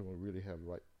 And we really have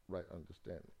right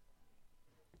understanding.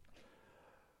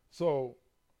 So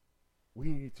we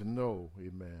need to know,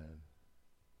 amen,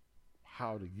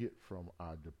 how to get from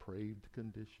our depraved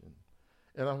condition.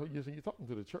 And you're talking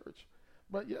to the church.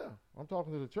 But yeah, I'm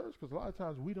talking to the church because a lot of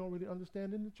times we don't really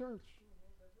understand in the church.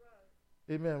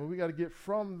 Amen. We got to get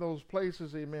from those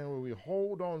places, amen, where we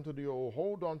hold on to the old,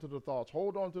 hold on to the thoughts,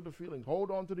 hold on to the feelings,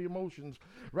 hold on to the emotions,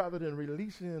 rather than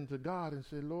releasing them to God and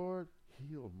say, Lord,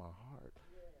 heal my heart.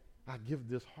 I give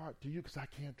this heart to you because I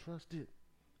can't trust it.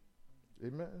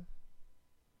 Amen.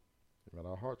 Amen.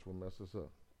 Our hearts will mess us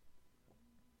up.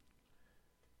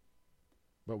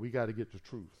 But we got to get the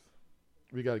truth.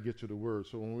 We got to get to the word.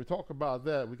 So when we talk about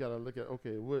that, we got to look at,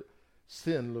 okay, what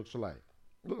sin looks like.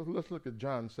 Let's look at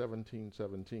John 17:17,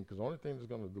 because the only thing that's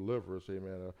going to deliver us,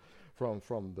 amen,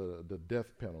 from the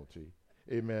death penalty,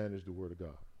 amen, is the word of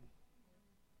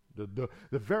God.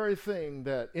 The very thing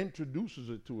that introduces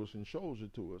it to us and shows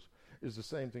it to us is the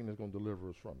same thing that's going to deliver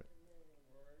us from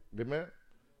it. Amen?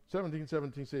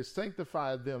 17:17 says,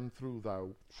 sanctify them through thy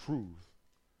truth.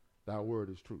 Thy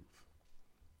word is truth.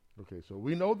 Okay, so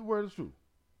we know the word is true.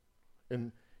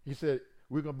 And he said,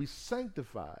 we're going to be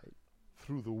sanctified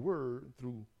through the word,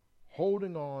 through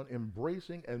holding on,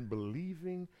 embracing, and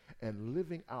believing, and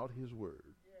living out his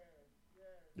word.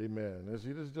 Amen. And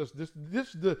see,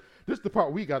 this is the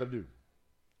part we got to do.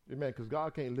 Amen. Because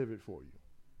God can't live it for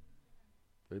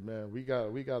you. Amen. We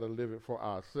got to live it for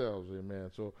ourselves.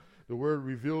 Amen. So the word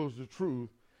reveals the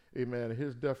truth. Amen.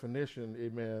 His definition.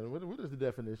 Amen. What is the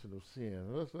definition of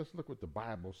sin? Let's look what the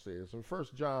Bible says. In 1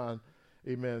 John,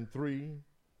 amen, 3,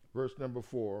 verse number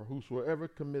 4. Whosoever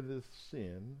committeth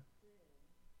sin.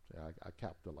 I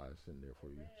capitalized sin there for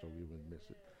you so we wouldn't miss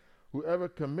it. Whoever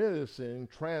committeth sin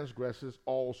transgresses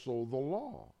also the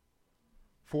law.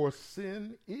 For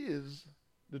sin is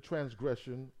the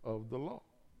transgression of the law.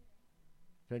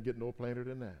 Can't get no plainer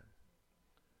than that.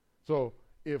 So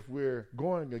if we're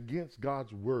going against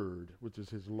God's word, which is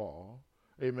his law,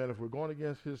 amen, if we're going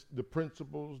against the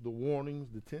principles, the warnings,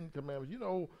 the 10 commandments, you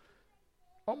know,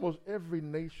 almost every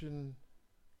nation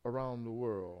around the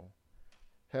world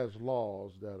has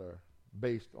laws that are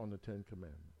based on the 10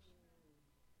 commandments.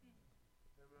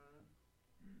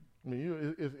 I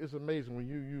mean, it's amazing when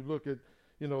you look at,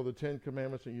 you know, the 10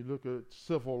 commandments and you look at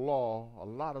civil law. A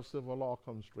lot of civil law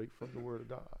comes straight from the word of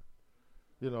God.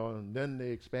 You know, and then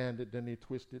they expand it, then they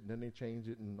twist it, and then they change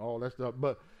it and all that stuff.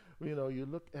 But, you know, you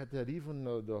look at that, even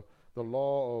the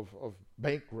law of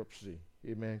bankruptcy,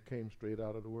 amen, came straight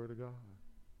out of the word of God.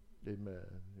 Amen.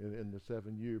 In the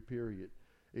 7-year period,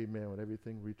 amen, when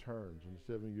everything returns in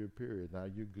the 7-year period, now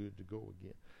you're good to go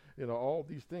again. You know, all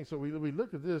these things. So we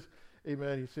look at this,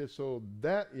 amen, he said, so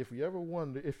that if you ever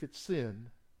wonder if it's sin,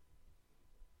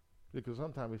 because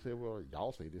sometimes we say, well,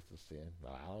 y'all say this is sin. No,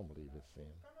 I don't believe it's sin.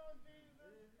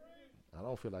 I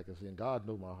don't feel like it's sin. God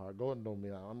knows my heart. God knows me.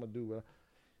 I'm going to do what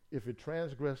if it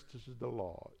transgresses the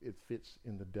law, it fits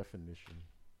in the definition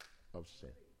of sin.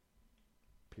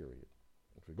 Period.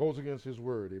 If it goes against his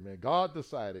word, amen. God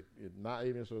decided, it not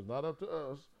even so it's not up to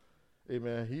us,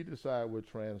 amen. He decided what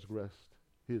transgressed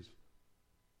his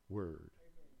word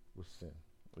was sin.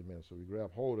 Amen. So we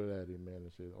grab hold of that, amen,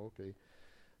 and say, okay,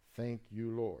 thank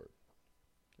you, Lord.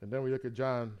 And then we look at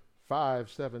John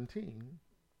 5:17.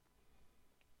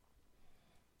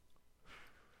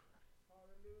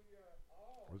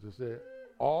 What's it say?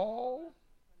 All,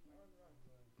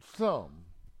 some.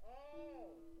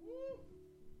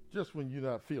 Just when you're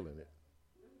not feeling it.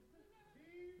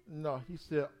 No, he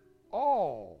said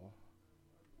all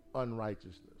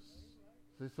unrighteousness.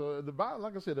 See, so the Bible,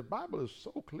 like I said, the Bible is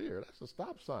so clear. That's a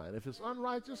stop sign. If it's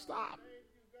unrighteous, stop.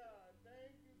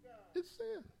 It's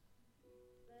sin.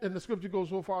 And the scripture goes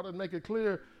so far to make it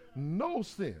clear, no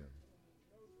sin.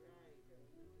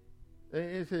 And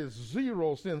it says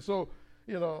 0 sin. So,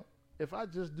 you know, if I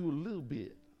just do a little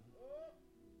bit,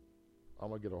 I'm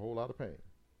going to get a whole lot of pain.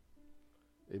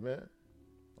 Amen?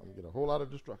 I'm going to get a whole lot of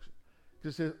destruction.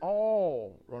 It says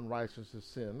all unrighteousness is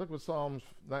sin. Look what Psalms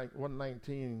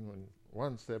 119 and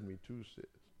 172 says.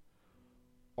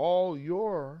 All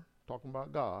your, talking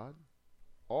about God,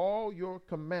 all your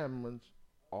commandments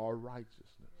are righteousness.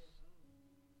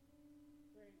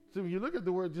 So when you look at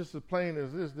the word just as plain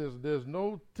as this, there's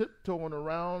no tiptoeing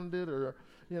around it or,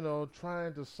 you know,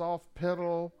 trying to soft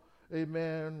pedal,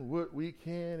 amen, what we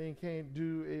can and can't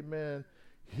do, amen.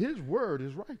 His word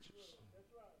is righteous.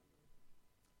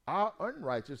 Our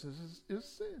unrighteousness is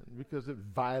sin because it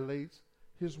violates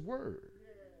his word.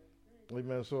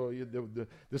 Amen. So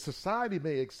the society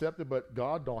may accept it, but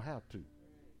God don't have to.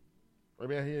 I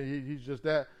mean, he's just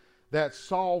that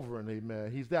sovereign,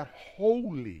 amen. He's that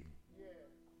holy.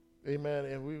 Amen.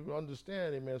 And we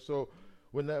understand, amen. So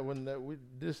when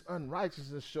this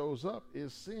unrighteousness shows up,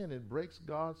 is sin. It breaks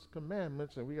God's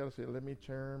commandments, and we got to say, let me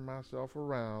turn myself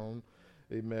around.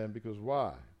 Amen. Because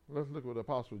why? let's look what the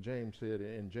Apostle James said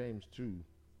in James 2,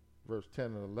 verse 10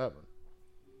 and 11.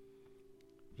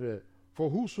 It said, for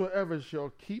whosoever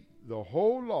shall keep the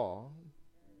whole law,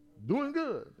 doing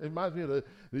good. It reminds me of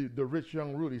the rich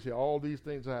young ruler. He said, all these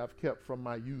things I have kept from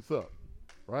my youth up.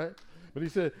 Right? But he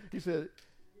said,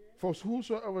 for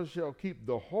whosoever shall keep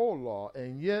the whole law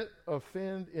and yet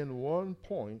offend in one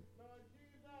point,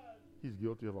 he's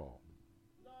guilty of all.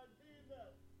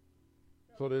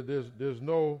 So that there's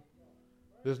no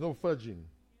fudging.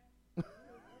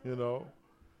 You know?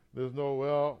 There's no,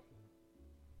 well,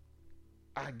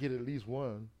 I get at least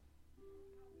one.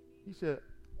 He said,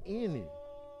 any.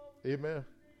 Amen.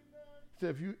 He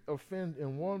said, if you offend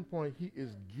in one point, he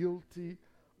is guilty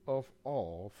of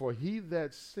all. For he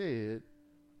that said,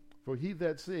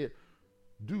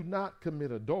 do not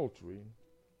commit adultery,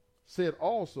 said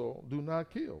also, do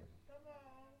not kill.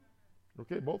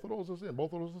 Okay, both of those are sin.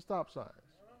 Both of those are stop signs.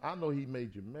 I know he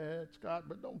made you mad, Scott,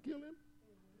 but don't kill him.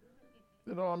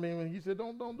 You know what I mean? When he said,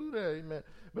 don't do that, amen.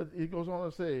 But he goes on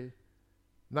to say,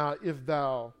 now if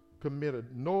thou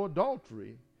committed no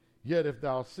adultery, yet if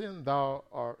thou sin, thou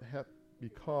hast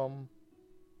become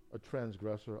a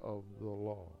transgressor of the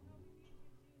law.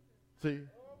 See?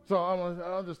 So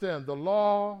I understand the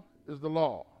law is the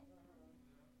law.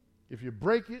 If you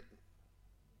break it,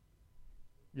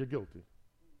 you're guilty.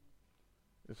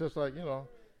 It's just like, you know,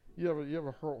 you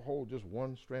ever hold just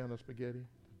one strand of spaghetti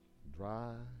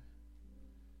dry,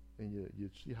 and you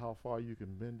see how far you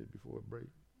can bend it before it breaks?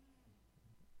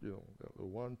 You know, the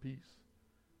one piece.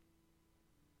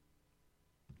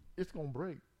 It's going to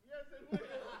break. Yes,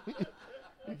 it will.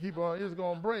 You keep on, it's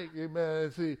going to break.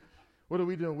 Amen. See, what are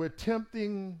we doing? We're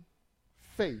tempting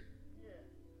fate.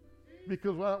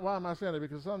 Because why am I saying that?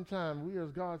 Because sometimes we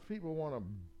as God's people want to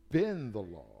bend the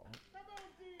law.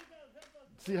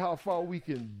 See how far we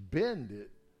can bend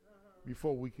it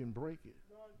before we can break it.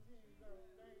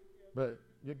 But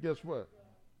guess what?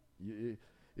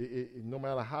 No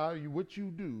matter what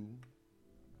you do,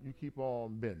 you keep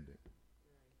on bending.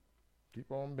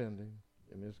 Keep on bending,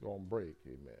 and it's going to break.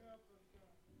 Amen.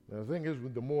 Now, the thing is,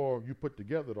 the more you put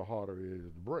together, the harder it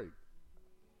is to break.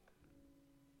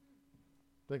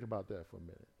 Think about that for a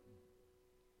minute.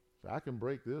 So I can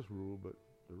break this rule, but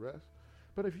the rest.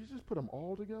 But if you just put them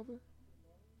all together,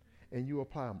 and you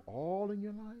apply them all in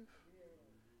your life,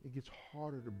 it gets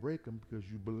harder to break them because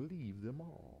you believe them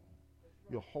all.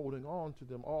 You're holding on to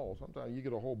them all. Sometimes you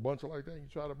get a whole bunch of like that and you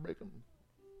try to break them.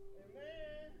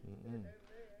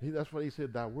 That's why he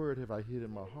said, thy word have I hid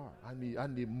in my heart. I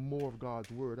need more of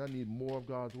God's word. I need more of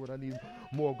God's word. I need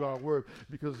more of God's word.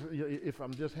 Because if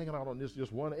I'm just hanging out on this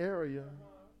just one area,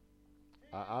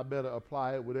 I better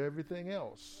apply it with everything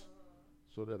else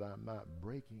so that I'm not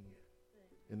breaking it.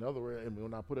 In other words,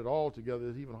 when I put it all together,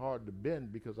 it's even hard to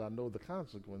bend because I know the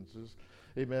consequences.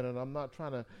 Amen. And I'm not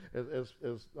trying to, as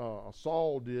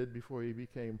Saul did before he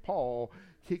became Paul,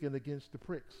 kicking against the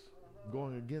pricks,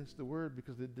 going against the word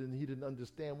because he didn't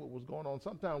understand what was going on.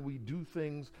 Sometimes we do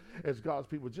things as God's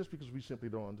people just because we simply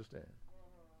don't understand.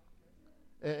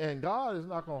 And God is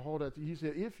not going to hold that to you. He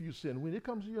said, if you sin, when it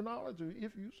comes to your knowledge, or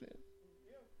if you sin.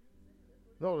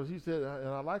 Notice he said, and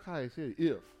I like how he said,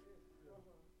 if.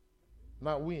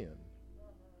 Not when.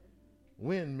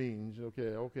 When means,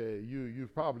 okay,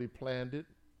 you've probably planned it,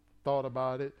 thought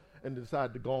about it, and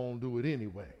decided to go on and do it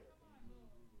anyway.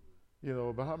 You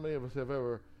know, but how many of us have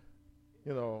ever,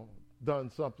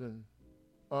 done something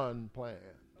unplanned?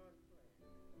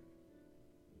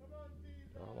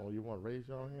 I don't know, you want to raise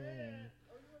your hand?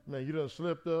 Man, you done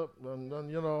slipped up,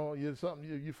 you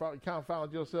kind of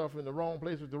found yourself in the wrong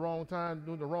place at the wrong time,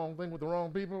 doing the wrong thing with the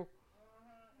wrong people.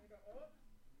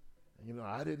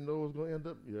 I didn't know it was going to end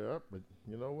up. Yeah, but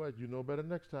you know what? You know better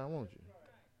next time, won't you?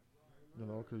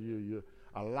 Because you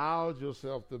allowed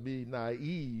yourself to be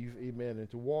naive, amen, and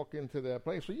to walk into that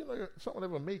place. So, someone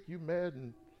ever make you mad,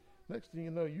 and next thing you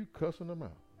know, you cussing them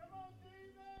out.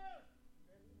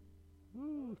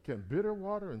 Ooh, can bitter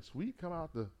water and sweet come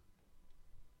out the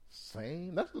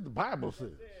same? That's what the Bible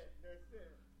says.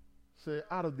 Say,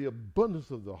 out of the abundance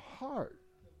of the heart,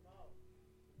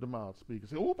 the mouth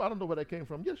speaks. Say, I don't know where that came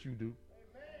from. Yes, you do.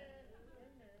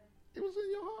 It was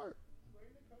in your heart.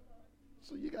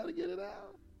 So you got to get it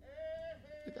out.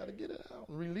 You got to get it out.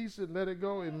 Release it, let it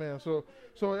go. Amen. So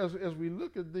as we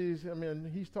look at these,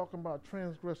 he's talking about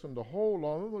transgressing the whole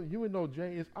law. You know,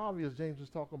 James, it's obvious James is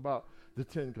talking about the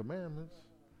 10 Commandments.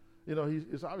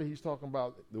 It's obvious he's talking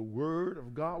about the word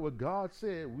of God. What God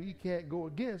said we can't go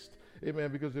against.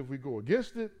 Amen. Because if we go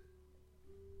against it,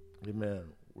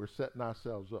 we're setting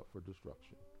ourselves up for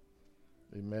destruction.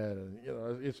 Amen.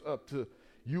 And, it's up to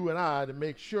you and I to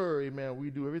make sure, amen, we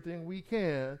do everything we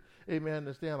can, amen,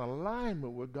 to stay in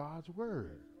alignment with God's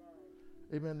word.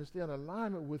 Amen, to stay in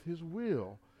alignment with his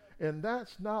will. And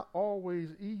that's not always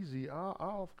easy,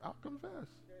 I'll confess.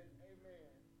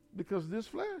 Because this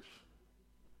flesh,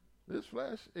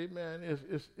 amen,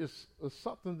 is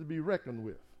something to be reckoned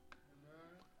with.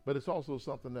 But it's also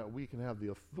something that we can have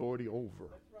the authority over.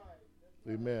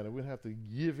 Amen. And we have to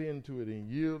give into it and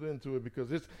yield into it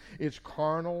because it's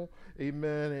carnal.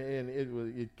 Amen. And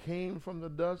it came from the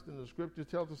dust, and the scripture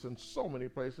tells us in so many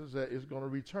places that it's going to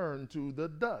return to the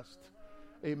dust.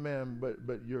 Amen.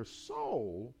 But your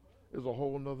soul is a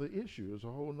whole nother issue. It's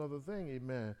a whole nother thing.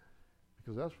 Amen.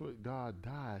 Because that's what God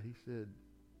died. He said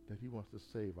that he wants to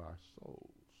save our souls.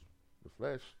 The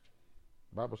flesh,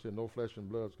 the Bible said no flesh and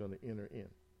blood is going to enter in.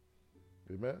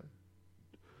 Amen.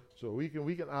 So we can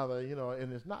either,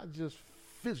 and it's not just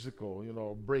physical,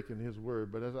 breaking his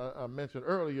word, but as I mentioned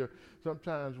earlier,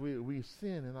 sometimes we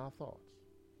sin in our thoughts.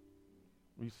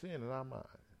 We sin in our minds.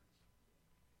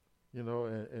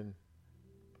 And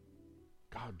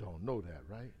God don't know that,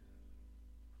 right?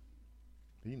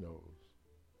 He knows.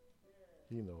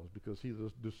 He knows because he's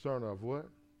a discerner of what?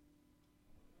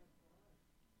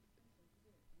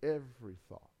 Every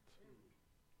thought.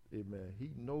 Amen.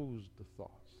 He knows the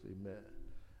thoughts. Amen.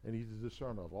 And he's a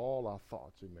discerner of all our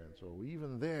thoughts. Amen. So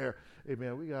even there,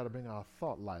 amen, we got to bring our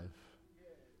thought life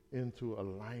into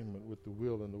alignment with the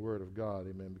will and the word of God.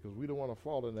 Amen. Because we don't want to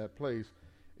fall in that place,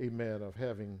 amen, of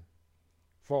having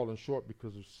fallen short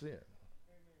because of sin.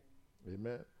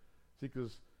 Amen. See,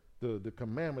 because the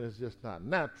commandment is just not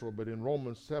natural, but in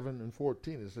Romans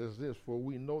 7:14 it says this, for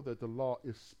we know that the law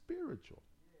is spiritual.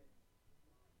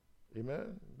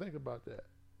 Amen. Think about that.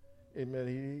 Amen.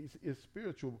 He is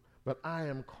spiritual, but I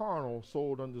am carnal,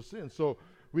 sold under sin. So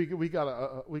we got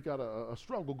a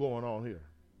struggle going on here.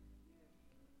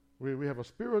 We have a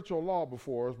spiritual law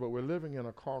before us, but we're living in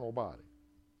a carnal body.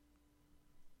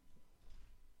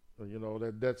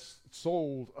 That's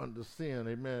sold under sin.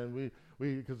 Amen.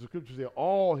 Because the scriptures say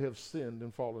all have sinned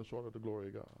and fallen short of the glory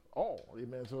of God. All.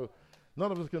 Amen. So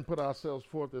none of us can put ourselves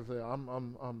forth and say,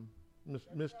 I'm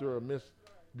Mr. or Miss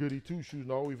Goody Two Shoes.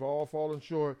 No, we've all fallen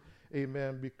short.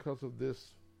 Amen. Because of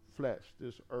this flesh,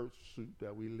 this earth suit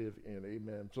that we live in.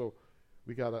 Amen. So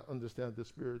we got to understand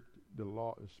the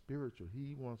law is spiritual.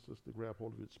 He wants us to grab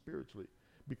hold of it spiritually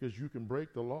because you can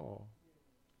break the law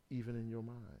even in your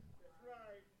mind.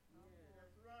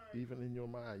 Even in your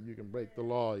mind, you can break the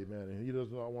law, amen. And he does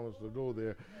not want us to go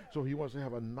there. So he wants to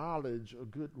have a knowledge, a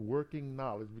good working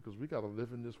knowledge, because we got to live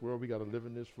in this world. We got to live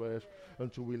in this flesh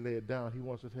until we lay it down. He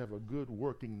wants us to have a good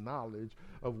working knowledge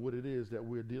of what it is that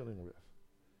we're dealing with.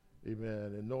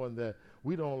 Amen. And knowing that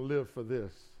we don't live for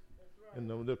this. And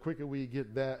the quicker we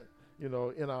get that, in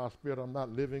our spirit, I'm not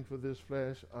living for this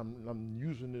flesh. I'm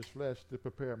using this flesh to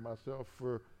prepare myself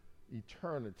for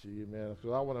eternity, amen.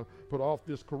 So I want to put off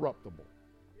this corruptible.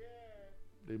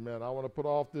 Amen. I want to put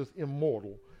off this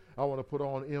immortal. I want to put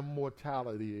on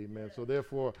immortality. Amen. So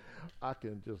therefore, I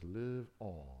can just live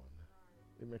on.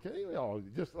 Amen. Can you all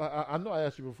just? I know I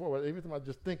asked you before, but every time I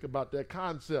just think about that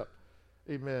concept,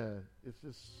 amen. It's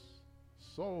just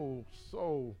so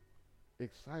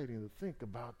exciting to think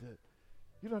about that.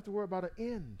 You don't have to worry about an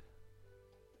end.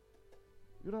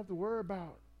 You don't have to worry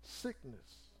about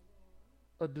sickness,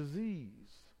 a disease.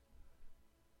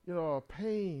 A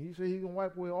pain. He said he's going to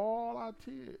wipe away all our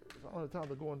tears. I don't have time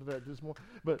to go into that this morning.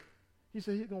 But he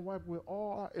said he's going to wipe away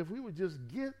all our, if we would just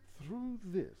get through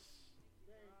this.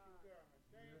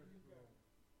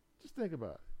 Just think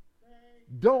about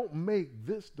it. Don't make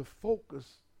this the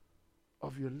focus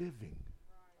of your living.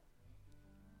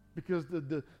 Because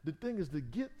the thing is to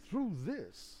get through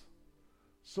this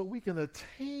so we can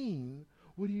attain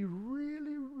what he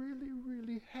really, really,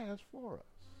 really has for us.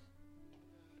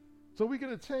 So we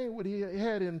can attain what he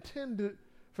had intended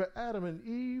for Adam and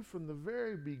Eve from the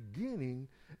very beginning,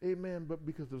 amen. But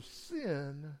because of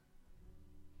sin,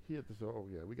 he had to say, oh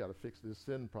yeah, we got to fix this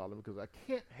sin problem because I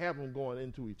can't have them going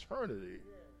into eternity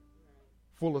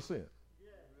full of sin.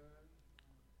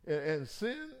 And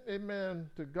sin, amen,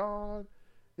 to God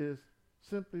is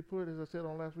simply put, as I said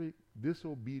on last week,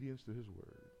 disobedience to his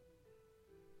word.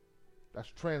 That's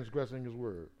transgressing his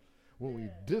word. When we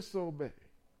disobey,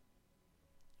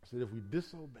 I said, if we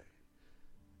disobey,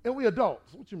 and we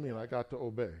adults, what you mean I got to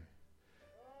obey?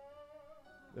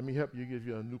 Let me help you, give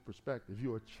you a new perspective.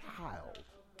 You're a child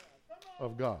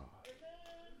of God.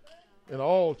 And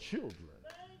all children.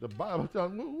 The Bible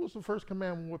tells me, what's the first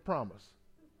commandment with promise?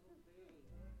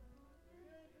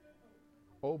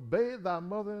 Obey thy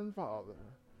mother and father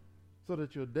so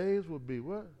that your days will be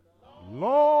what?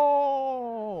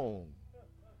 Long.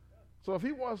 So if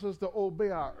he wants us to obey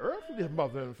our earthly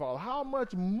mother and father, how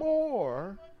much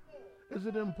more is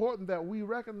it important that we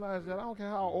recognize that I don't care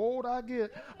how old I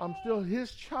get, I'm still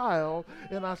his child,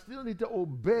 and I still need to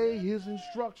obey his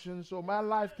instructions so my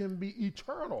life can be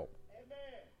eternal.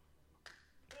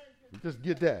 Just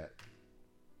get that.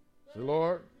 Say,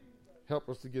 Lord, help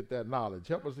us to get that knowledge.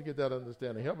 Help us to get that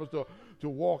understanding. Help us to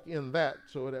walk in that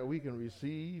so that we can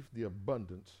receive the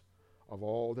abundance of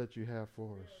all that you have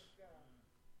for us.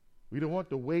 We don't want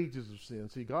the wages of sin.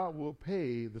 See, God will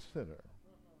pay the sinner,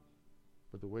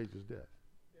 but the wage is death.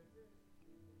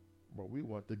 But we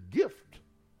want the gift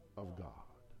of God.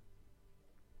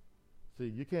 See,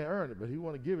 you can't earn it, but he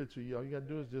want to give it to you. All you got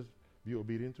to do is just be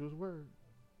obedient to his word.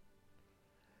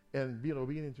 And being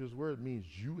obedient to his word means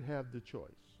you have the choice.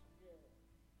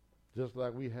 Just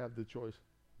like we have the choice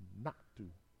not to.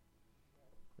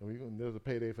 And there's a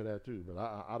payday for that too, but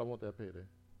I don't want that payday.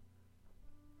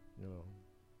 You know.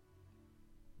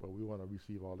 But we want to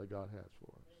receive all that God has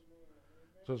for us.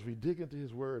 So as we dig into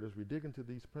his word, as we dig into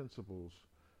these principles,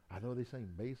 I know they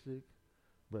seem basic,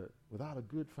 but without a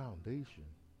good foundation,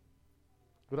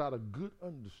 without a good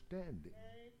understanding,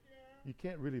 you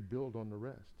can't really build on the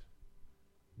rest.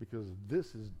 Because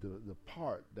this is the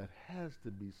part that has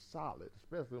to be solid,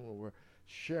 especially when we're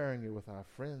sharing it with our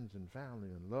friends and family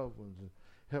and loved ones and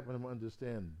helping them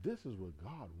understand this is what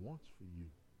God wants for you.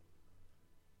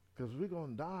 Because we're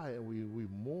going to die and we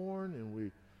mourn and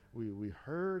we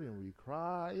hurt and we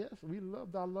cry. Yes, we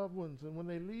loved our loved ones. And when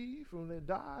they leave, when they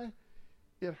die,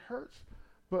 it hurts.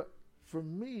 But for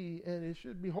me, and it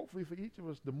should be hopefully for each of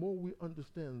us, the more we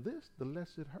understand this, the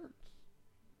less it hurts.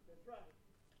 That's right.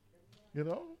 You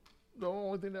know? The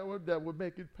only thing that would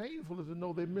make it painful is to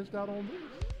know they missed out on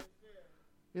this.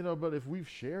 You know, but if we've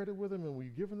shared it with them and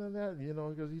we've given them that, you know,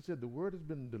 because he said the word has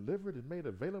been delivered and made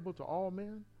available to all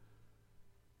men,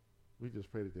 we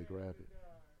just pray that they grab it.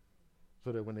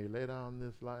 So that when they lay down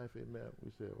this life, amen,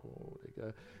 we say, oh,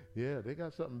 they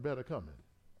got something better coming.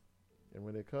 And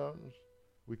when it comes,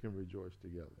 we can rejoice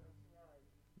together.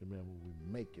 Amen, when we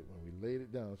make it, when we laid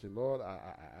it down, say, Lord,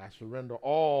 I surrender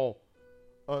all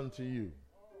unto you.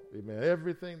 Amen.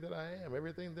 Everything that I am,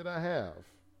 everything that I have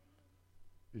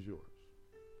is yours.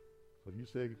 So if you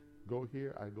say, go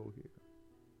here, I go here.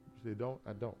 If you say, don't,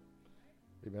 I don't.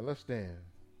 Amen. Let's stand.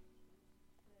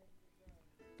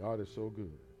 God is so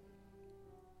good.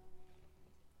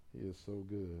 He is so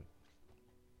good.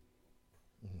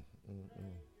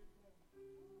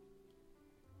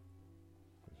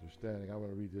 As you're standing, I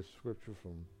want to read this scripture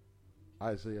from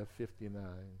Isaiah 59,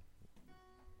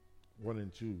 1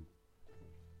 and 2.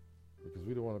 Because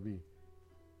we don't want to be,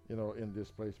 you know, in this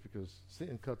place because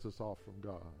sin cuts us off from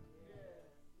God.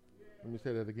 Let me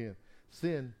say that again.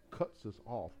 Sin cuts us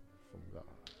off from God.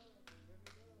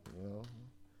 You know?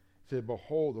 He said,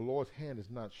 behold, the Lord's hand is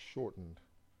not shortened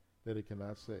that it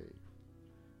cannot save.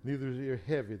 Neither is ear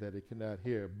heavy that it cannot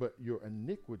hear. But your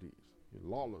iniquities, your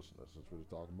lawlessness, is what he's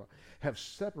talking about, have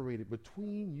separated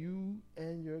between you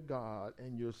and your God,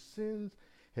 and your sins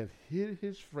have hid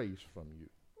his face from you,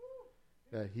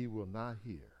 that he will not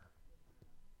hear.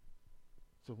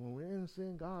 So when we're in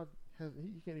sin, God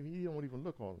he don't even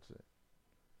look on sin.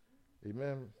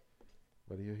 Amen.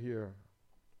 But he'll hear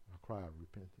a cry of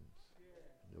repentance.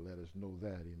 He'll let us know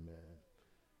that. Amen.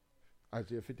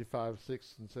 Isaiah 55,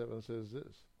 6 and 7 says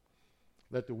this.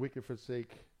 Let the wicked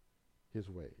forsake his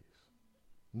ways.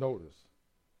 Notice.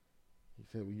 He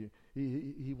said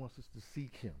he wants us to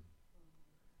seek him.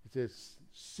 He says,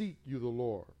 seek you the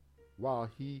Lord while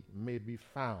he may be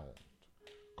found.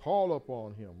 Call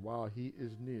upon him while he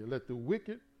is near. Let the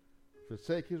wicked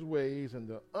forsake his ways, and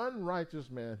the unrighteous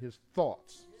man his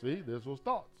thoughts. See, there's those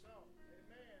thoughts.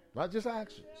 Not just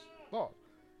actions, thoughts.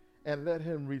 And let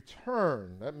him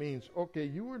return. That means, okay,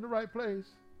 you were in the right place,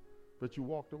 but you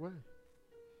walked away.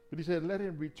 But he said, let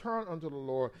him return unto the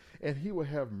Lord, and he will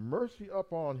have mercy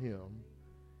upon him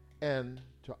and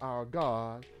to our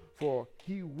God, for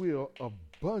he will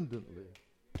abundantly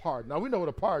pardon. Now, we know what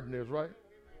a pardon is, right?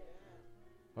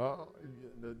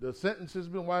 The sentence has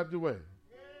been wiped away.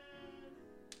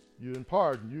 You're in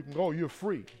pardon. You can go. You're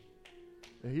free.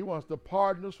 And he wants to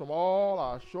pardon us from all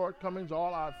our shortcomings,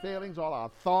 all our failings, all our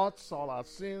thoughts, all our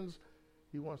sins.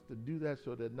 He wants to do that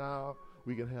so that now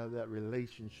we can have that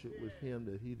relationship with him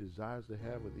that he desires to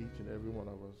have with each and every one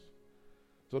of us.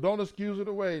 So don't excuse it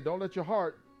away. Don't let your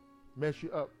heart mess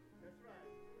you up.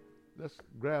 Let's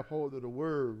grab hold of the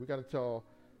word. We got to tell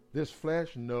this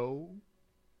flesh no.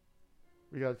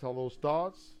 We got to tell those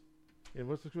thoughts. And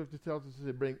what's the scripture tells us?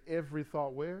 To bring every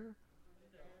thought where?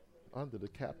 under the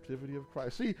captivity of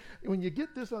Christ. See, when you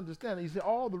get this understanding, you see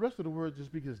all the rest of the word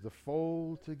just begins to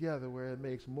fold together where it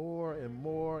makes more and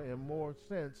more and more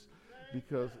sense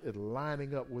because it's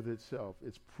lining up with itself.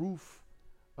 It's proof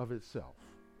of itself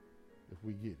if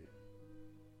we get it.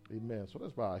 Amen. So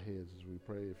let's bow our heads as we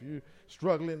pray. If you're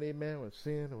struggling, amen, with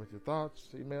sin or with your thoughts,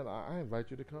 amen, I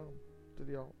invite you to come to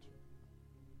the altar.